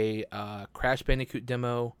 a Crash Bandicoot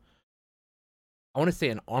demo. I want to say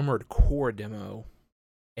an Armored Core demo,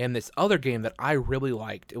 and this other game that I really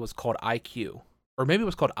liked. It was called IQ, or maybe it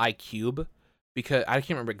was called iCube, because I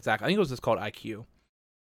can't remember exactly. I think it was just called IQ,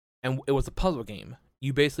 and it was a puzzle game.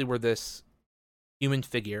 You basically were this human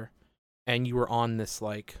figure, and you were on this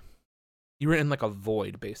like, you were in like a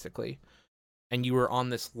void basically, and you were on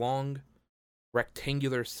this long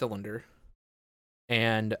rectangular cylinder,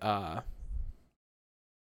 and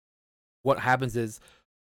what happens is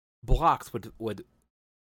blocks would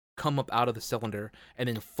come up out of the cylinder and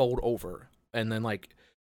then fold over, and then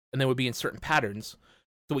they would be in certain patterns.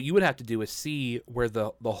 So what you would have to do is see where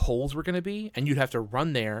the holes were going to be, and you'd have to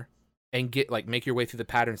run there and make your way through the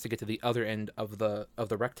patterns to get to the other end of the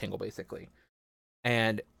rectangle basically.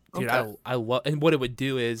 And dude, Okay. I love, and what it would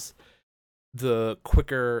do is the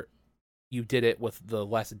quicker you did it with the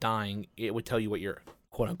less dying, it would tell you what your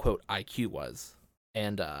quote unquote IQ was.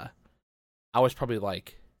 And I was probably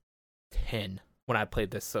like 10 when I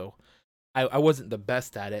played this, so I wasn't the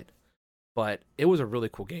best at it, but it was a really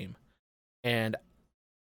cool game. And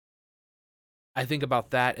I think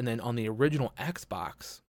about that, and then on the original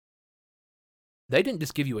Xbox, they didn't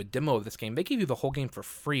just give you a demo of this game; they gave you the whole game for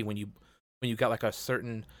free when you got like a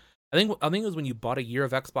certain. I think it was when you bought a year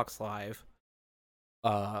of Xbox Live,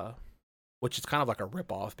 uh, which is kind of like a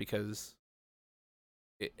ripoff because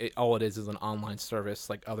all it is an online service.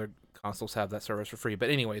 Like other consoles have that service for free. But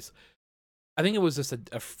anyways, I think it was just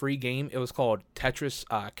a free game. It was called Tetris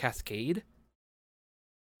Cascade.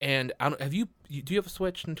 And I don't, do you have a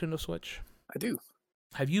Switch, Nintendo Switch? I do.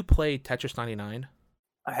 Have you played Tetris 99?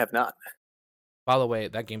 I have not. By the way,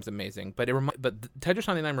 that game's amazing. But Tetris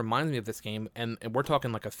 99 reminds me of this game, and we're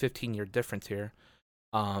talking like a 15-year difference here.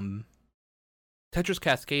 Um, Tetris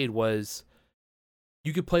Cascade was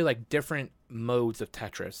you could play like different modes of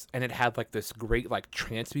Tetris, and it had like this great like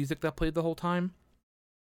trance music that played the whole time.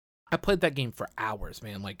 I played that game for hours,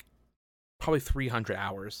 man, like probably 300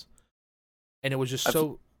 hours, and it was just I've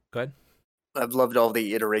so good. I've loved all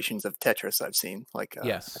the iterations of Tetris I've seen. Like I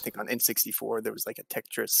Yes, think on N64 there was like a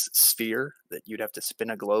Tetris sphere that you'd have to spin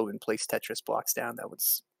a globe and place Tetris blocks down. That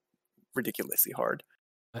was ridiculously hard.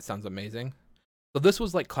 that sounds amazing. So this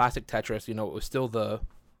was like classic Tetris. It was still the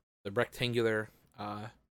rectangular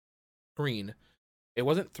screen. It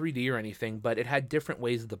wasn't 3D or anything, but it had different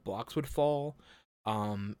ways the blocks would fall.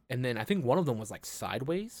 And then I think one of them was like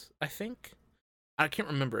sideways. I think I can't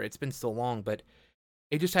remember. It's been so long, but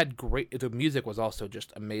it just had great. The music was also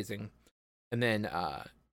just amazing. And then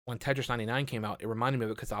when Tetris 99 came out, it reminded me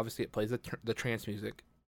of it because obviously it plays the trance music.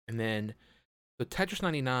 And then the Tetris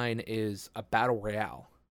 99 is a battle royale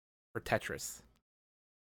for Tetris.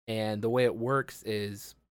 And the way it works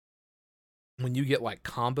is when you get like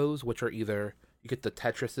combos, which are either you get the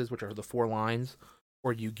Tetrises, which are the 4 lines,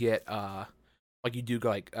 or you get like you do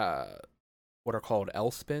like what are called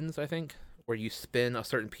L spins, I think, where you spin a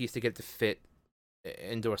certain piece to get it to fit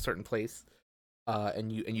into a certain place.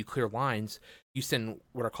 and you clear lines, you send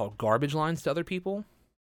what are called garbage lines to other people.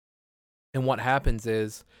 And what happens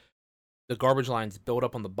is the garbage lines build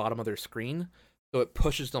up on the bottom of their screen, so it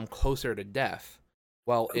pushes them closer to death.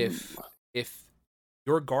 Well, if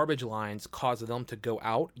your garbage lines cause them to go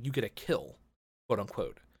out, you get a kill, quote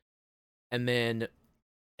unquote. And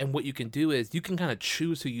what you can do is you can kind of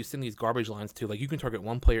choose who you send these garbage lines to. Like, you can target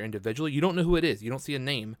one player individually. You don't know who it is. You don't see a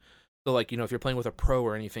name. So, like, if you're playing with a pro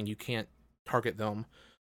or anything, you can't target them.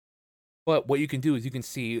 But what you can do is you can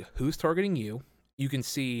see who's targeting you. You can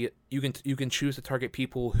see you can choose to target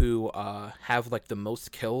people who have like the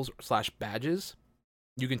most kills / badges.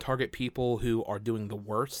 You can target people who are doing the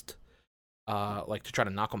worst, like to try to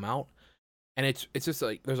knock them out. And it's just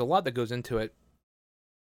like there's a lot that goes into it.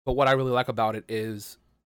 But what I really like about it is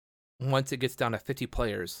once it gets down to 50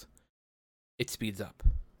 players, it speeds up.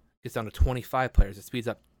 It gets down to 25 players, it speeds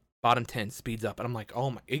up. Bottom 10 speeds up, and I'm like,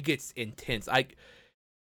 oh my, it gets intense.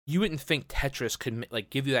 You wouldn't think Tetris could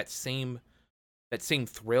like give you that same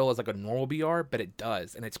thrill as like a normal BR, but it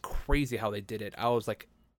does, and it's crazy how they did it. I was like,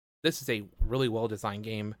 this is a really well designed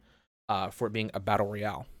game for it being a battle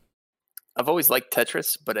royale. I've always liked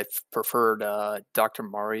Tetris, but I've preferred Dr.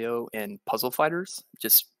 Mario and Puzzle Fighters.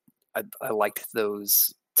 Just I liked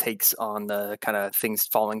those takes on the kind of things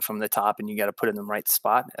falling from the top and you got to put it in the right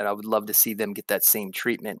spot. And I would love to see them get that same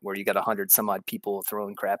treatment where you got 100 some odd people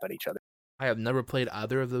throwing crap at each other. I have never played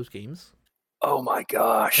either of those games. Oh my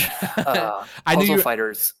gosh. Puzzle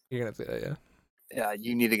Fighters. You're going to say that, yeah. Yeah,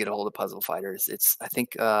 you need to get a hold of Puzzle Fighters. I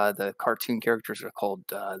think the cartoon characters are called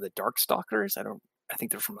the Darkstalkers. I think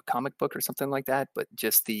they're from a comic book or something like that, but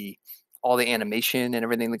just all the animation and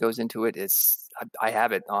everything that goes into it is, I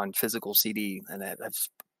have it on physical CD and I've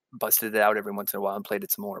busted it out every once in a while and played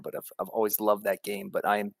it some more, but I've always loved that game, but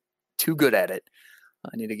I am too good at it.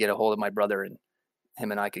 I need to get a hold of my brother and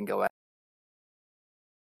him and I can go at it.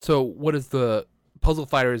 So what is the Puzzle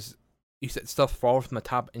Fighters? You said stuff falls from the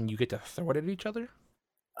top and you get to throw it at each other?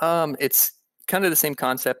 It's kind of the same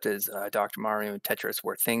concept as Dr. Mario and Tetris,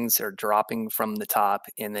 where things are dropping from the top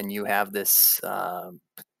and then you have this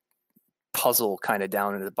puzzle kind of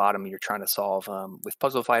down at the bottom you're trying to solve. With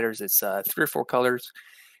Puzzle Fighters, it's 3 or 4 colors,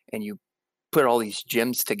 and you put all these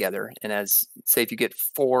gems together. And as say, if you get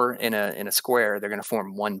 4 in a square, they're going to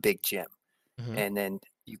form one big gem. Mm-hmm. And then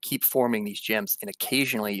you keep forming these gems, and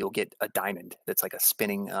occasionally you'll get a diamond that's like a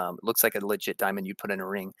spinning. It looks like a legit diamond you put in a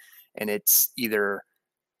ring, and it's either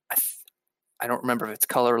I don't remember if it's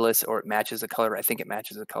colorless or it matches a color. I think it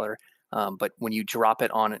matches a color. But when you drop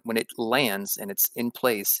it on it, when it lands and it's in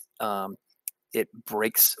place, it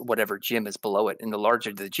breaks whatever gem is below it. And the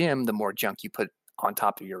larger the gem, the more junk you put on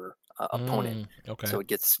top of your opponent. Okay. So it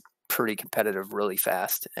gets pretty competitive really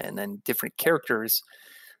fast. And then different characters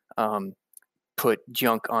put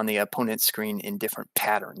junk on the opponent's screen in different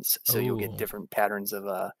patterns. So you'll get different patterns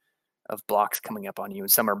of blocks coming up on you.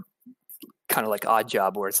 And some are kind of like Odd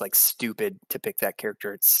Job, where it's like stupid to pick that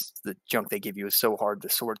character. It's the junk they give you is so hard to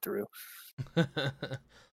sort through.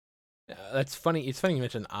 That's funny. It's funny you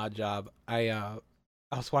mentioned Odd Job. I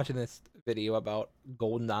was watching this video about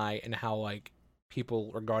GoldenEye and how like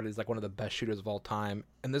people regard it as like one of the best shooters of all time,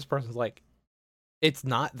 and this person's like, it's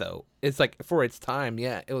not though. It's like for its time,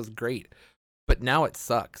 yeah, it was great, but now it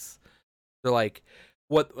sucks. They're like,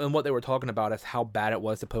 what they were talking about is how bad it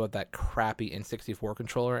was to play with that crappy N64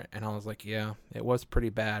 controller, and I was like, yeah, it was pretty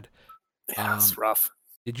bad. Yeah, it's rough.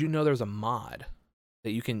 Did you know there's a mod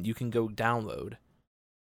that you can go download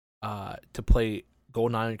to play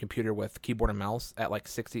GoldenEye on your computer with keyboard and mouse at like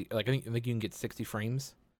 60? Like I think you can get 60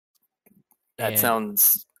 frames. That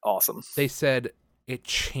sounds awesome. They said it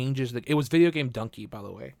changes it was Video Game Donkey, by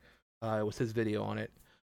the way. It was his video on it.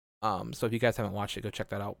 So if you guys haven't watched it, go check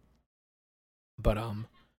that out. But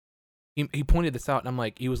he pointed this out, and I'm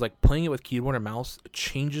like, he was like, playing it with keyboard and mouse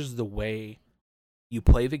changes the way you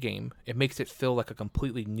play the game. It makes it feel like a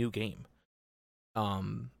completely new game.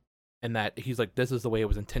 And that he's like, this is the way it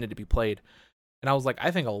was intended to be played. And I was like, I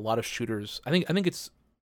think a lot of shooters, I think it's,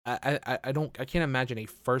 I can't imagine a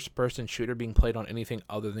first person shooter being played on anything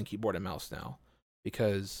other than keyboard and mouse now,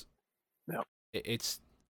 because it's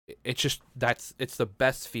just, it's the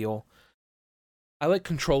best feel. I like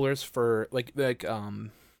controllers for I like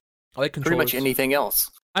controllers. Pretty much anything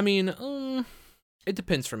else. I mean, it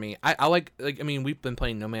depends for me. I like I mean, we've been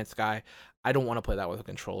playing No Man's Sky. I don't want to play that with a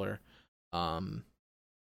controller.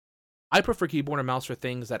 I prefer keyboard and mouse for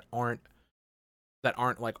things that aren't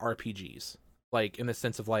like RPGs, like in the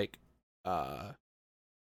sense of like Final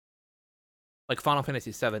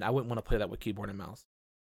Fantasy VII. I wouldn't want to play that with keyboard and mouse.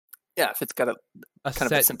 Yeah, if it's got a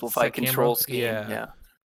kind of a simplified control scheme. Yeah.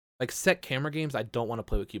 Like set camera games, I don't want to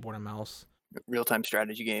play with keyboard and mouse. Real-time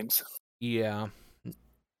strategy games. Yeah,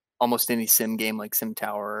 Almost any sim game like Sim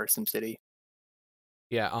Tower or Sim City.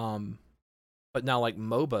 yeah. But now like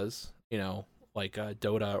MOBAs, like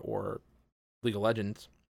Dota or League of Legends,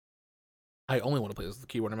 I only want to play this with the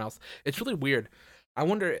keyboard and mouse. It's really weird. I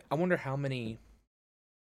wonder how many.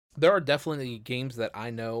 There are definitely games that I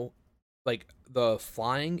know, like the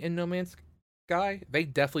flying in No Man's Sky. They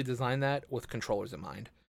definitely designed that with controllers in mind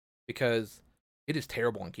because it is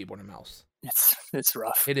terrible on keyboard and mouse. It's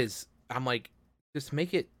rough. It is. I'm like, just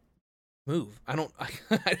make it move. I don't.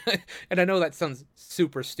 And I know that sounds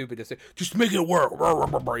super stupid to say. Just make it work.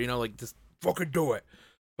 Like just fucking do it.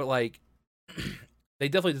 But like, they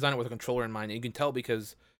definitely designed it with a controller in mind. And you can tell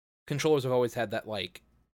because controllers have always had that like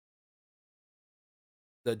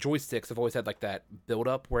the joysticks have always had like that build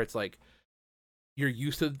up where it's like you're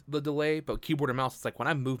used to the delay, but keyboard and mouse, it's like when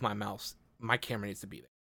I move my mouse, my camera needs to be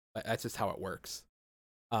there. That's just how it works.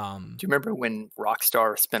 Do you remember when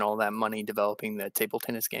Rockstar spent all that money developing the table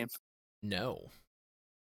tennis game? No.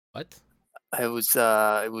 What? It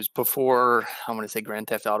was before, I want to say, Grand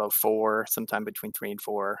Theft Auto 4, sometime between 3 and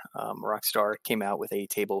 4. Rockstar came out with a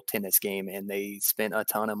table tennis game, and they spent a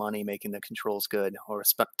ton of money making the controls good, or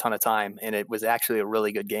spent a ton of time, and it was actually a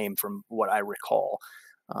really good game from what I recall.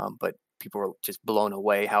 But people were just blown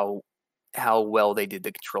away how well they did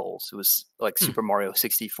the controls. It was like Super Mario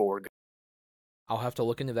 64. I'll have to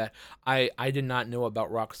look into that. I did not know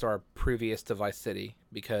about Rockstar previous to Vice City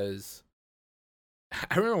because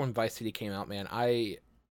I remember when Vice City came out, man. I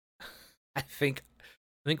think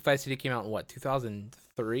Vice City came out in what,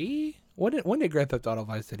 2003? When did Grand Theft Auto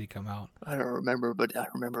Vice City come out? I don't remember, but I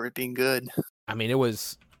remember it being good. I mean, it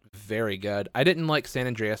was very good. I didn't like San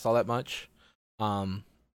Andreas all that much. I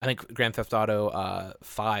think Grand Theft Auto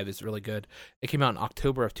 5 is really good. It came out in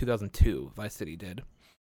October of 2002. Vice City did.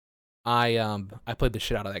 I played the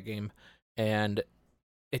shit out of that game, and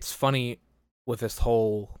it's funny with this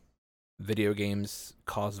whole video games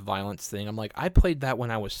cause violence thing. I'm like, I played that when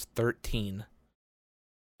I was 13,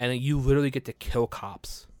 and you literally get to kill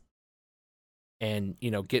cops and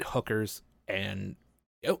get hookers. And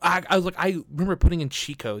I was like, I remember putting in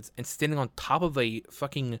cheat codes and standing on top of a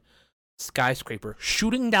fucking skyscraper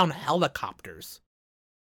shooting down helicopters,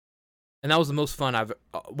 and that was the most fun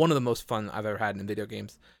one of the most fun I've ever had in video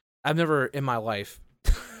games. I've never in my life,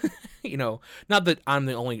 not that I'm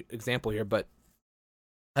the only example here, but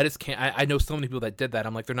I just can't. I know so many people that did that.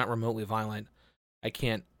 I'm like, they're not remotely violent. I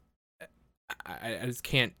can't. I just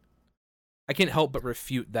can't. I can't help but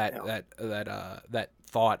refute that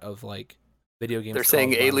thought of like video games. They're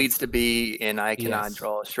saying A violence. leads to B, and I cannot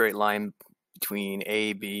draw a straight line between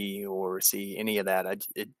A, B, or C. Any of that,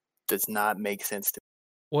 it does not make sense to me.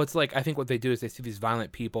 Well, it's like I think what they do is they see these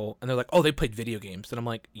violent people, and they're like, "Oh, they played video games," and I'm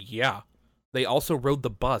like, "Yeah." They also rode the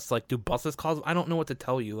bus. Like, do buses cause? I don't know what to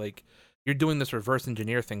tell you. Like, you're doing this reverse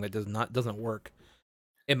engineer thing that doesn't work.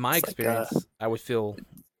 In my experience, I would feel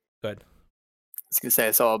good. I was gonna say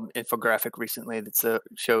I saw an infographic recently that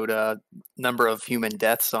showed a number of human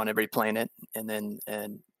deaths on every planet,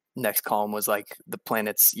 and next column was like the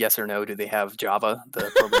planets, yes or no, do they have Java, the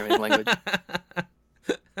programming language?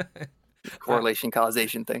 Correlation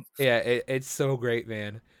causation thing. Yeah, it's so great,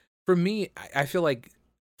 man. For me, I feel like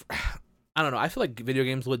I don't know. I feel like video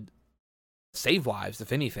games would save lives,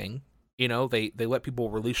 if anything. They let people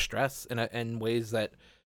release stress in ways that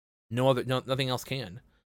nothing else can.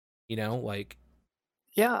 Like.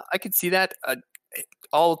 Yeah, I could see that.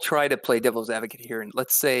 I'll try to play devil's advocate here, and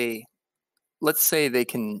let's say they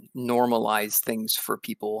can normalize things for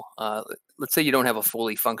people. Let's say you don't have a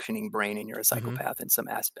fully functioning brain and you're a psychopath in some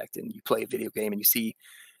aspect, and you play a video game and you see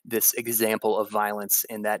this example of violence,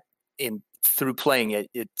 and that through playing it,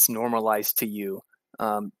 it's normalized to you.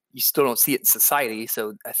 You still don't see it in society,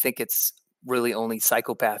 so I think it's really only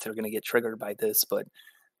psychopaths are going to get triggered by this. But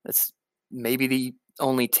that's maybe the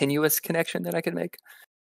only tenuous connection that I could make.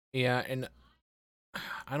 Yeah, and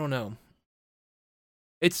I don't know.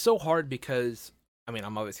 It's so hard because, I mean,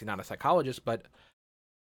 I'm obviously not a psychologist, but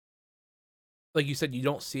like you said, you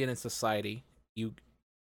don't see it in society. You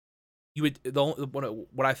would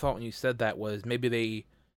what I thought when you said that was maybe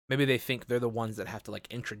they think they're the ones that have to like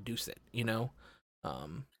introduce it.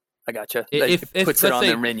 I gotcha. If puts it on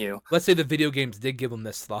their menu. Let's say the video games did give them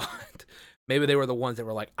this thought. Maybe they were the ones that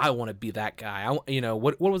were like, I want to be that guy.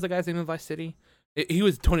 What was the guy's name in Vice City? He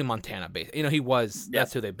was Tony Montana based. He was. Yeah,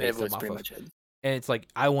 that's who they based him off of. And it's like,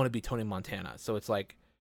 I want to be Tony Montana. So it's like,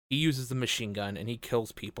 he uses the machine gun and he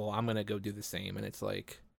kills people. I'm gonna go do the same. And it's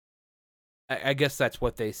like, I guess that's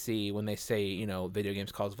what they see when they say video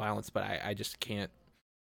games cause violence. But I just can't.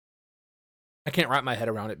 I can't wrap my head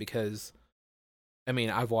around it because I mean,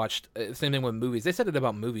 I've watched same thing with movies. They said it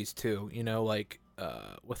about movies too. You know, like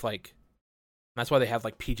with like that's why they have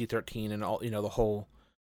like PG-13 and all. You know, the whole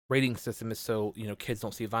rating system is so kids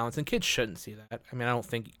don't see violence, and kids shouldn't see that. I mean, I don't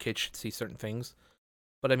think kids should see certain things,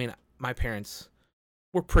 but I mean, my parents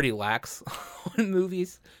were pretty lax on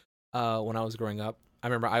movies when I was growing up. I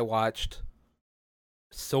remember I watched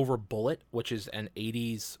Silver Bullet, which is an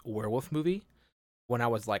 '80s werewolf movie, when I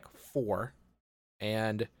was like 4,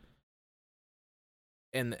 and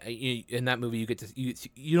in that movie you get to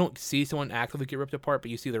you don't see someone actively get ripped apart,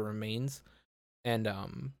 but you see the remains. And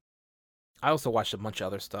I also watched a bunch of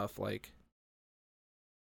other stuff. Like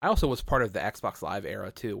I also was part of the Xbox Live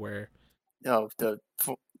era too, where The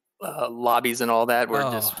lobbies and all that were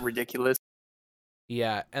oh just ridiculous.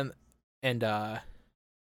 yeah, and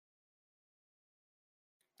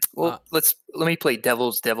Well, let me play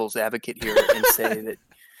devil's advocate here and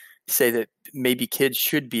say that maybe kids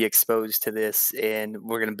should be exposed to this, and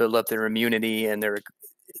we're going to build up their immunity, and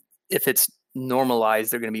if it's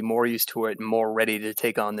normalized, they're going to be more used to it and more ready to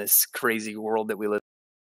take on this crazy world that we live.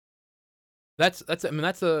 that's I mean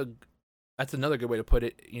that's another good way to put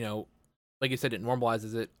it. Like you said, it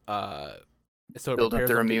normalizes it. So it Build up prepares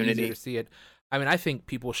their them to easier immunity. to see it. I mean, I think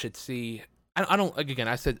people should see. I don't like again.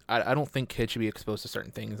 I said I don't think kids should be exposed to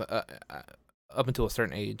certain things up until a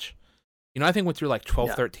certain age. I think once you're like 12,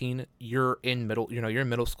 Yeah. 13, you're in you're in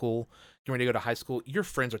middle school, you're ready to go to high school. Your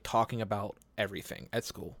friends are talking about everything at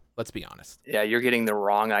school. Let's be honest. Yeah, you're getting the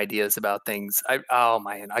wrong ideas about things. Oh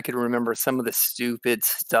man, I could remember some of the stupid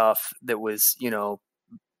stuff that was,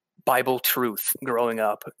 Bible truth growing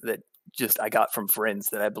up that just I got from friends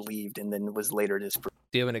that I believed and then was later disproved.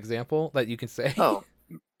 Do you have an example that you can say? Oh,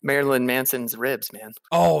 Marilyn Manson's ribs, man.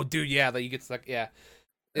 Oh, dude, yeah, that you get stuck. Yeah,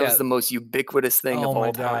 That was yeah. the most ubiquitous thing Oh of my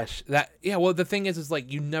all time. gosh, that yeah. Well, the thing is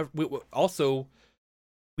like you never. Also,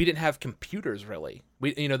 we didn't have computers really.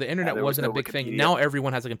 The Yeah, internet there was wasn't a no big thing. Wikipedia. Now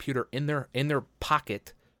everyone has a computer in their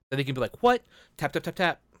pocket that they can be like, what? Tap tap tap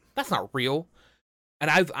tap. That's not real. And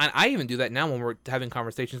I even do that now when we're having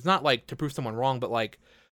conversations, not like to prove someone wrong, but like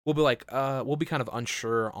we'll be like we'll be kind of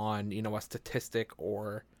unsure on a statistic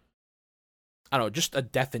or I don't know, just a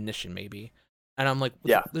definition maybe. And I'm like,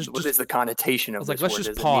 Yeah, let's what just is the connotation I of was like, this let's word? just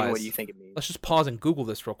Does it mean what pause. you think it means? Let's just pause and Google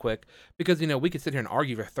this real quick because we could sit here and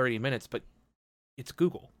argue for 30 minutes, but it's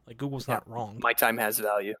Google. Like Google's Yeah, not wrong. my time has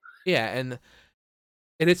value. Yeah, and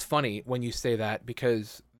it is funny when you say that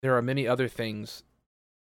because there are many other things.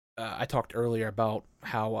 I talked earlier about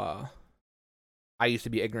how I used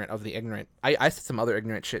to be ignorant of the ignorant. I said some other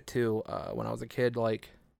ignorant shit too when I was a kid. Like,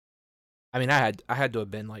 I mean, I had to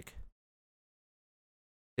have been like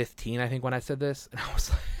 15, I think, when I said this, and I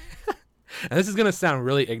was like, and this is gonna sound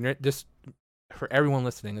really ignorant. Just for everyone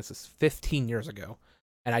listening, this is 15 years ago,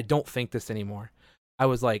 and I don't think this anymore. I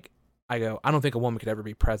was like, I don't think a woman could ever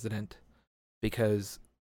be president because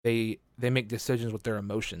they make decisions with their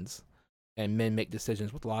emotions, and men make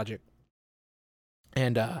decisions with logic.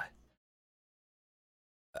 And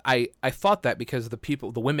I thought that because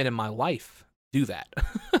the women in my life do that,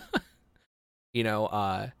 you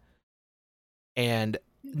know, and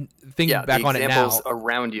thinking Yeah, back the on it now, examples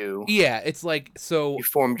around you. yeah, it's like so You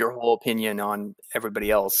formed your whole opinion on everybody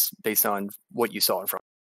else based on what you saw in front.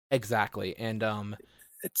 exactly, and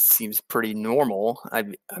It seems pretty normal. I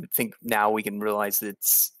think now we can realize that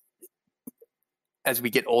as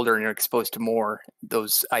we get older and are exposed to more,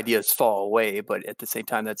 those ideas fall away. But at the same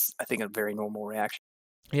time, that's I think a very normal reaction.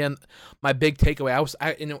 and my big takeaway,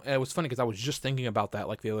 it was funny because I was just thinking about that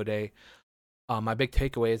like the other day. My big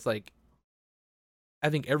takeaway is like, I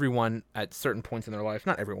think everyone at certain points in their life,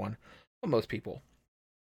 not everyone, but most people,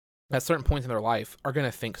 at certain points in their life are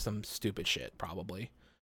gonna think some stupid shit probably,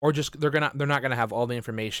 or just they're not gonna have all the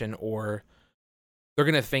information, or they're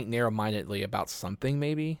gonna think narrow-mindedly about something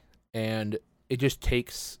maybe, and it just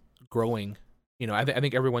takes growing. I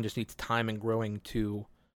think everyone just needs time and growing to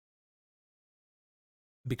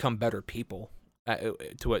become better people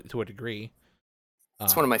to a degree.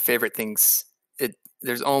 It's one of my favorite things.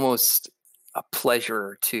 There's almost a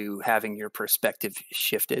pleasure to having your perspective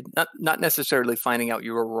shifted. Not necessarily finding out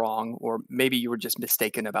you were wrong, or maybe you were just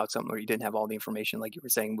mistaken about something, or you didn't have all the information, like you were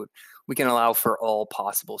saying. We can allow for all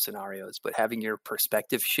possible scenarios, but having your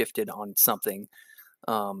perspective shifted on something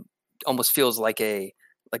almost feels like a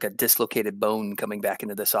dislocated bone coming back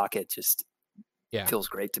into the socket. Just Yeah, feels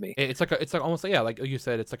great to me. it's like almost like, yeah, like you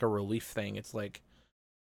said, it's like a relief thing. It's like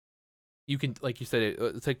you can, like you said,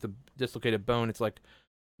 it's like the dislocated bone. It's like,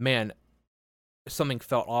 man, something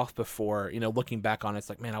felt off before. Looking back on it, it's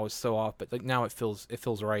like, man, I was so off, but like now it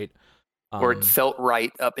feels right. Or it felt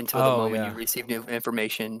right up until the Oh moment you yeah, received new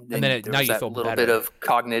information. and Then then there now was you that feel little bit better. of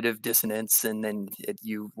cognitive dissonance, and then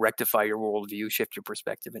you rectify your worldview, shift your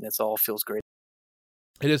perspective, and it's all feels great.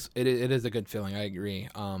 It is a good feeling. I agree.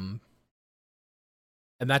 And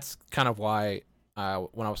that's kind of why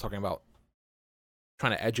when I was talking about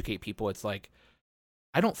trying to educate people, it's like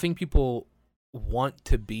I don't think people want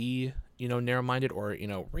to be, narrow-minded or,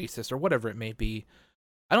 racist or whatever it may be.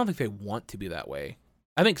 I don't think they want to be that way.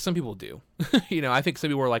 I think some people do. I think some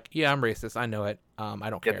people are like, yeah, I'm racist. I know it. I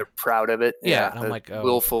don't Yeah, care. they're proud of it. Yeah, Yeah, and I'm like, oh,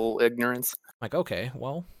 willful ignorance. okay,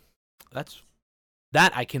 well, that's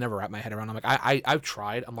that I can never wrap my head around. I'm like, I've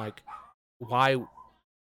tried. I'm like, why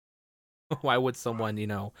why would someone,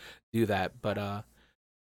 do that? But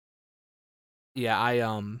yeah,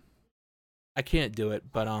 I can't do it,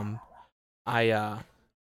 but I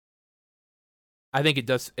I think it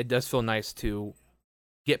does feel nice to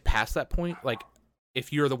get past that point. Like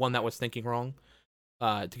if you're the one that was thinking wrong,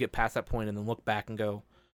 to get past that point and then look back and go,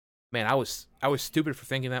 man, I was stupid for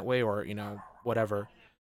thinking that way, or whatever.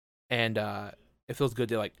 And it feels good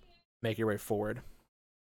to like make your way forward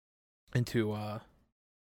into I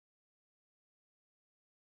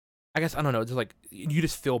guess I don't know, just like you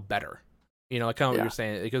just feel better. Like kind of what Yeah, you're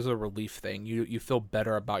saying. It goes a relief thing. You feel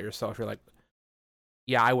better about yourself. You're like,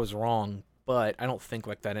 yeah, I was wrong, but I don't think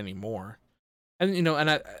like that anymore. And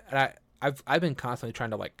I've been constantly trying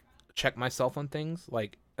to like check myself on things,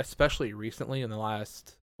 like especially recently in the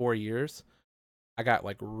last 4 years. I got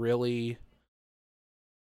like really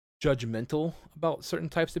judgmental about certain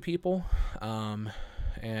types of people, and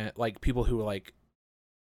like people who like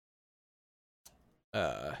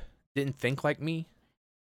uh didn't think like me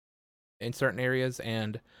in certain areas,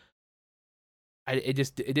 and it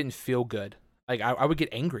didn't feel good. Like I would get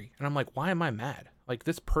angry, and I'm like, why am I mad? Like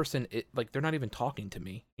this person, like they're not even talking to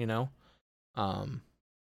me. Um,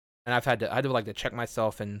 and I had to like to check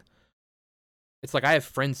myself, and it's like I have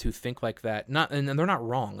friends who think like that, not and they're not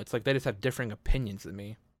wrong. It's like they just have differing opinions than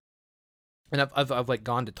me, and I've like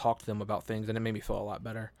gone to talk to them about things, and it made me feel a lot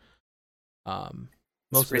better. Um,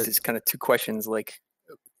 this most of it, raises kind of two questions. Like,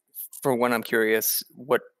 for one, I'm curious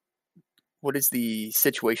what is the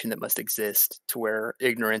situation that must exist to where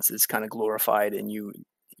ignorance is kind of glorified, and you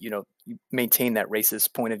maintain that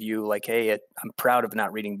racist point of view, like, hey, I'm proud of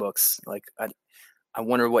not reading books. Like, I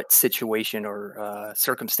wonder what situation or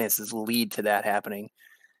circumstances lead to that happening.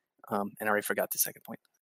 And I already forgot the second point.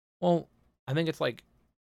 well, I think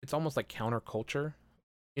it's almost like counterculture.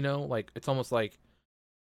 Like it's almost like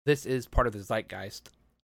this is part of the zeitgeist.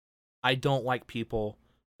 I don't like people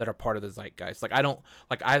that are part of the zeitgeist. Like I don't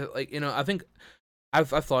I think I've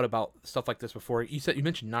thought about stuff like this before. You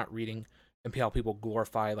mentioned not reading and how people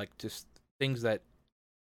glorify like just things that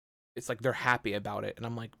it's like they're happy about it, and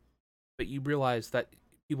I'm like, but you realize that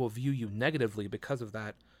people view you negatively because of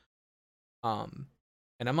that. Um,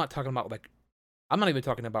 and I'm not even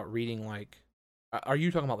talking about reading like. Are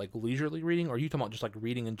you talking about like leisurely reading, or are you talking about just like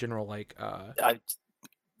reading in general? Like, I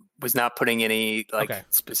was not putting any like okay,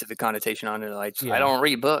 specific connotation on it. Like, I yeah, don't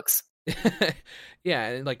read books. yeah,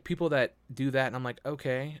 and like people that do that, and I'm like,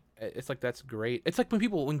 okay, it's like that's great. It's like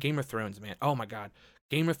when Game of Thrones, man. Oh my god,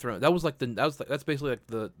 Game of Thrones. That's basically like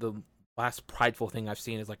the last prideful thing I've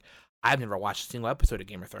seen is like I've never watched a single episode of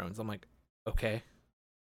Game of Thrones. I'm like, okay,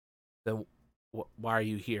 then why are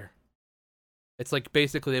you here? It's like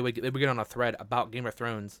basically they would get on a thread about Game of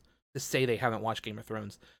Thrones to say they haven't watched Game of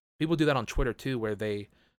Thrones. People do that on Twitter too, where they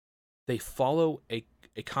follow a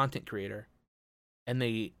content creator and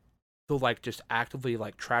they'll like just actively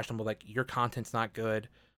like trash them, but like your content's not good,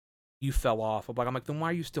 you fell off. I'm like, then why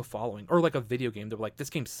are you still following? Or like a video game, they're like, this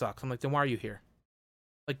game sucks. I'm like, then why are you here?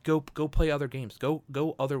 Like go play other games. Go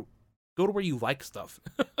to where you like stuff.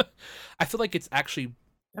 I feel like it's actually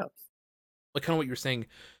Yeah. like kind of what you're saying.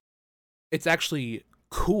 It's actually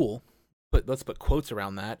cool, but let's put quotes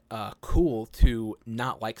around that. Cool to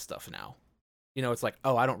not like stuff now. It's like,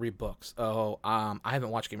 oh, I don't read books. Oh, I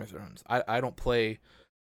haven't watched Game of Thrones. I don't play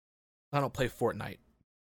Fortnite.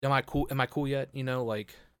 Am I cool? Am I cool yet?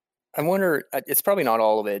 Like, I wonder. It's probably not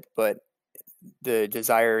all of it, but the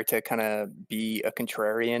desire to kind of be a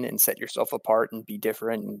contrarian and set yourself apart and be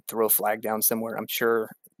different and throw a flag down somewhere. I'm sure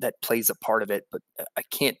that plays a part of it, but I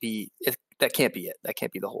can't be. That can't be it. That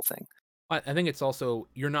can't be the whole thing. I think it's also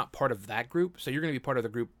you're not part of that group, so you're going to be part of the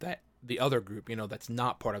group that the other group, that's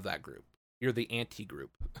not part of that group. You're the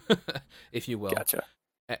anti-group, if you will. Gotcha.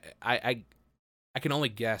 I can only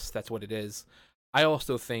guess that's what it is. I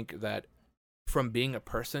also think that from being a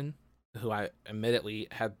person who I admittedly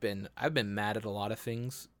I've been mad at a lot of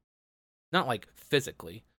things, not like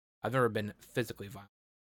physically. I've never been physically violent,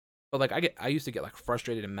 But like I used to get like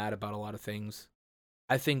frustrated and mad about a lot of things.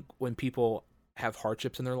 I think when people have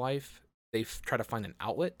hardships in their life, they try to find an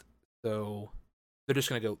outlet. So they're just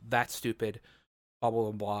gonna go, "That's stupid," blah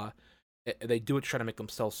blah blah blah. They do it to try to make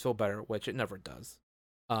themselves feel better, which it never does.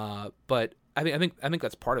 But I think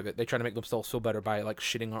that's part of it. They try to make themselves feel better by like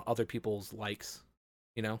shitting on other people's likes,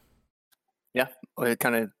 you know? Yeah, well, it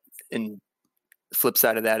kind of in the flip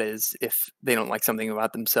side of that is if they don't like something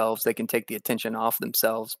about themselves, they can take the attention off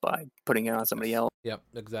themselves by putting it on somebody else. Yep,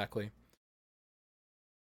 exactly.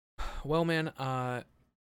 Well, man,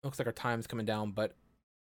 looks like our time's coming down, but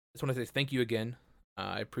I just want to say thank you again.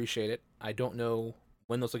 I appreciate it. I don't know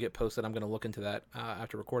when those will get posted. I'm going to look into that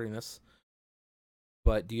after recording this.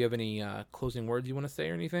 But do you have any closing words you want to say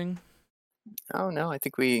or anything? Oh no, I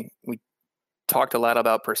think we talked a lot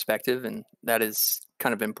about perspective, and that is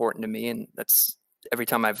kind of important to me. And that's every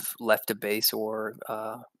time I've left a base or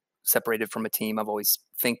separated from a team, I've always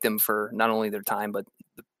thanked them for not only their time but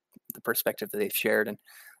the perspective that they've shared. And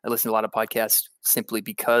I listen to a lot of podcasts simply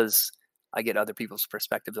because I get other people's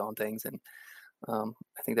perspectives on things, and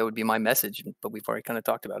I think that would be my message. But we've already kind of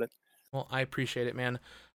talked about it. Well, I appreciate it, man.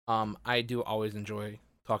 I do always enjoy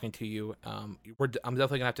talking to you. I'm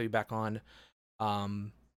definitely gonna have to be back on.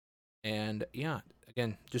 Um, and yeah,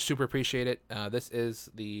 again, just super appreciate it. This is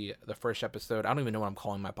the first episode. I don't even know what I'm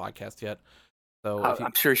calling my podcast yet. So if you,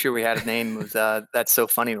 I'm sure we had a name. It was that's so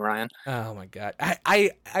funny, Ryan. oh my god,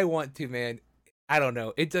 I want to, man. I don't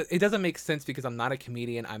know. It doesn't make sense because I'm not a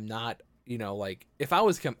comedian. I'm not, like if I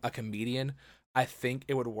was a comedian, I think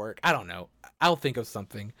it would work. I don't know. I'll think of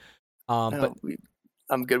something. But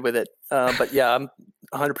I'm good with it. But yeah, I'm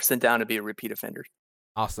 100% down to be a repeat offender.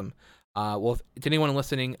 awesome. Well, to anyone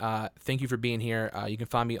listening, thank you for being here. You can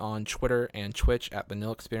find me on Twitter and Twitch at the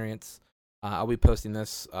Nil Experience. I'll be posting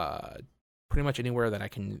this pretty much anywhere that I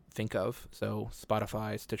can think of. So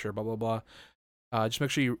Spotify, Stitcher, blah blah blah. Just make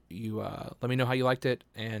sure you let me know how you liked it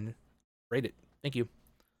and rate it. Thank you.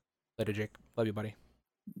 Later, Jake. Love you, buddy.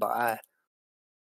 Bye.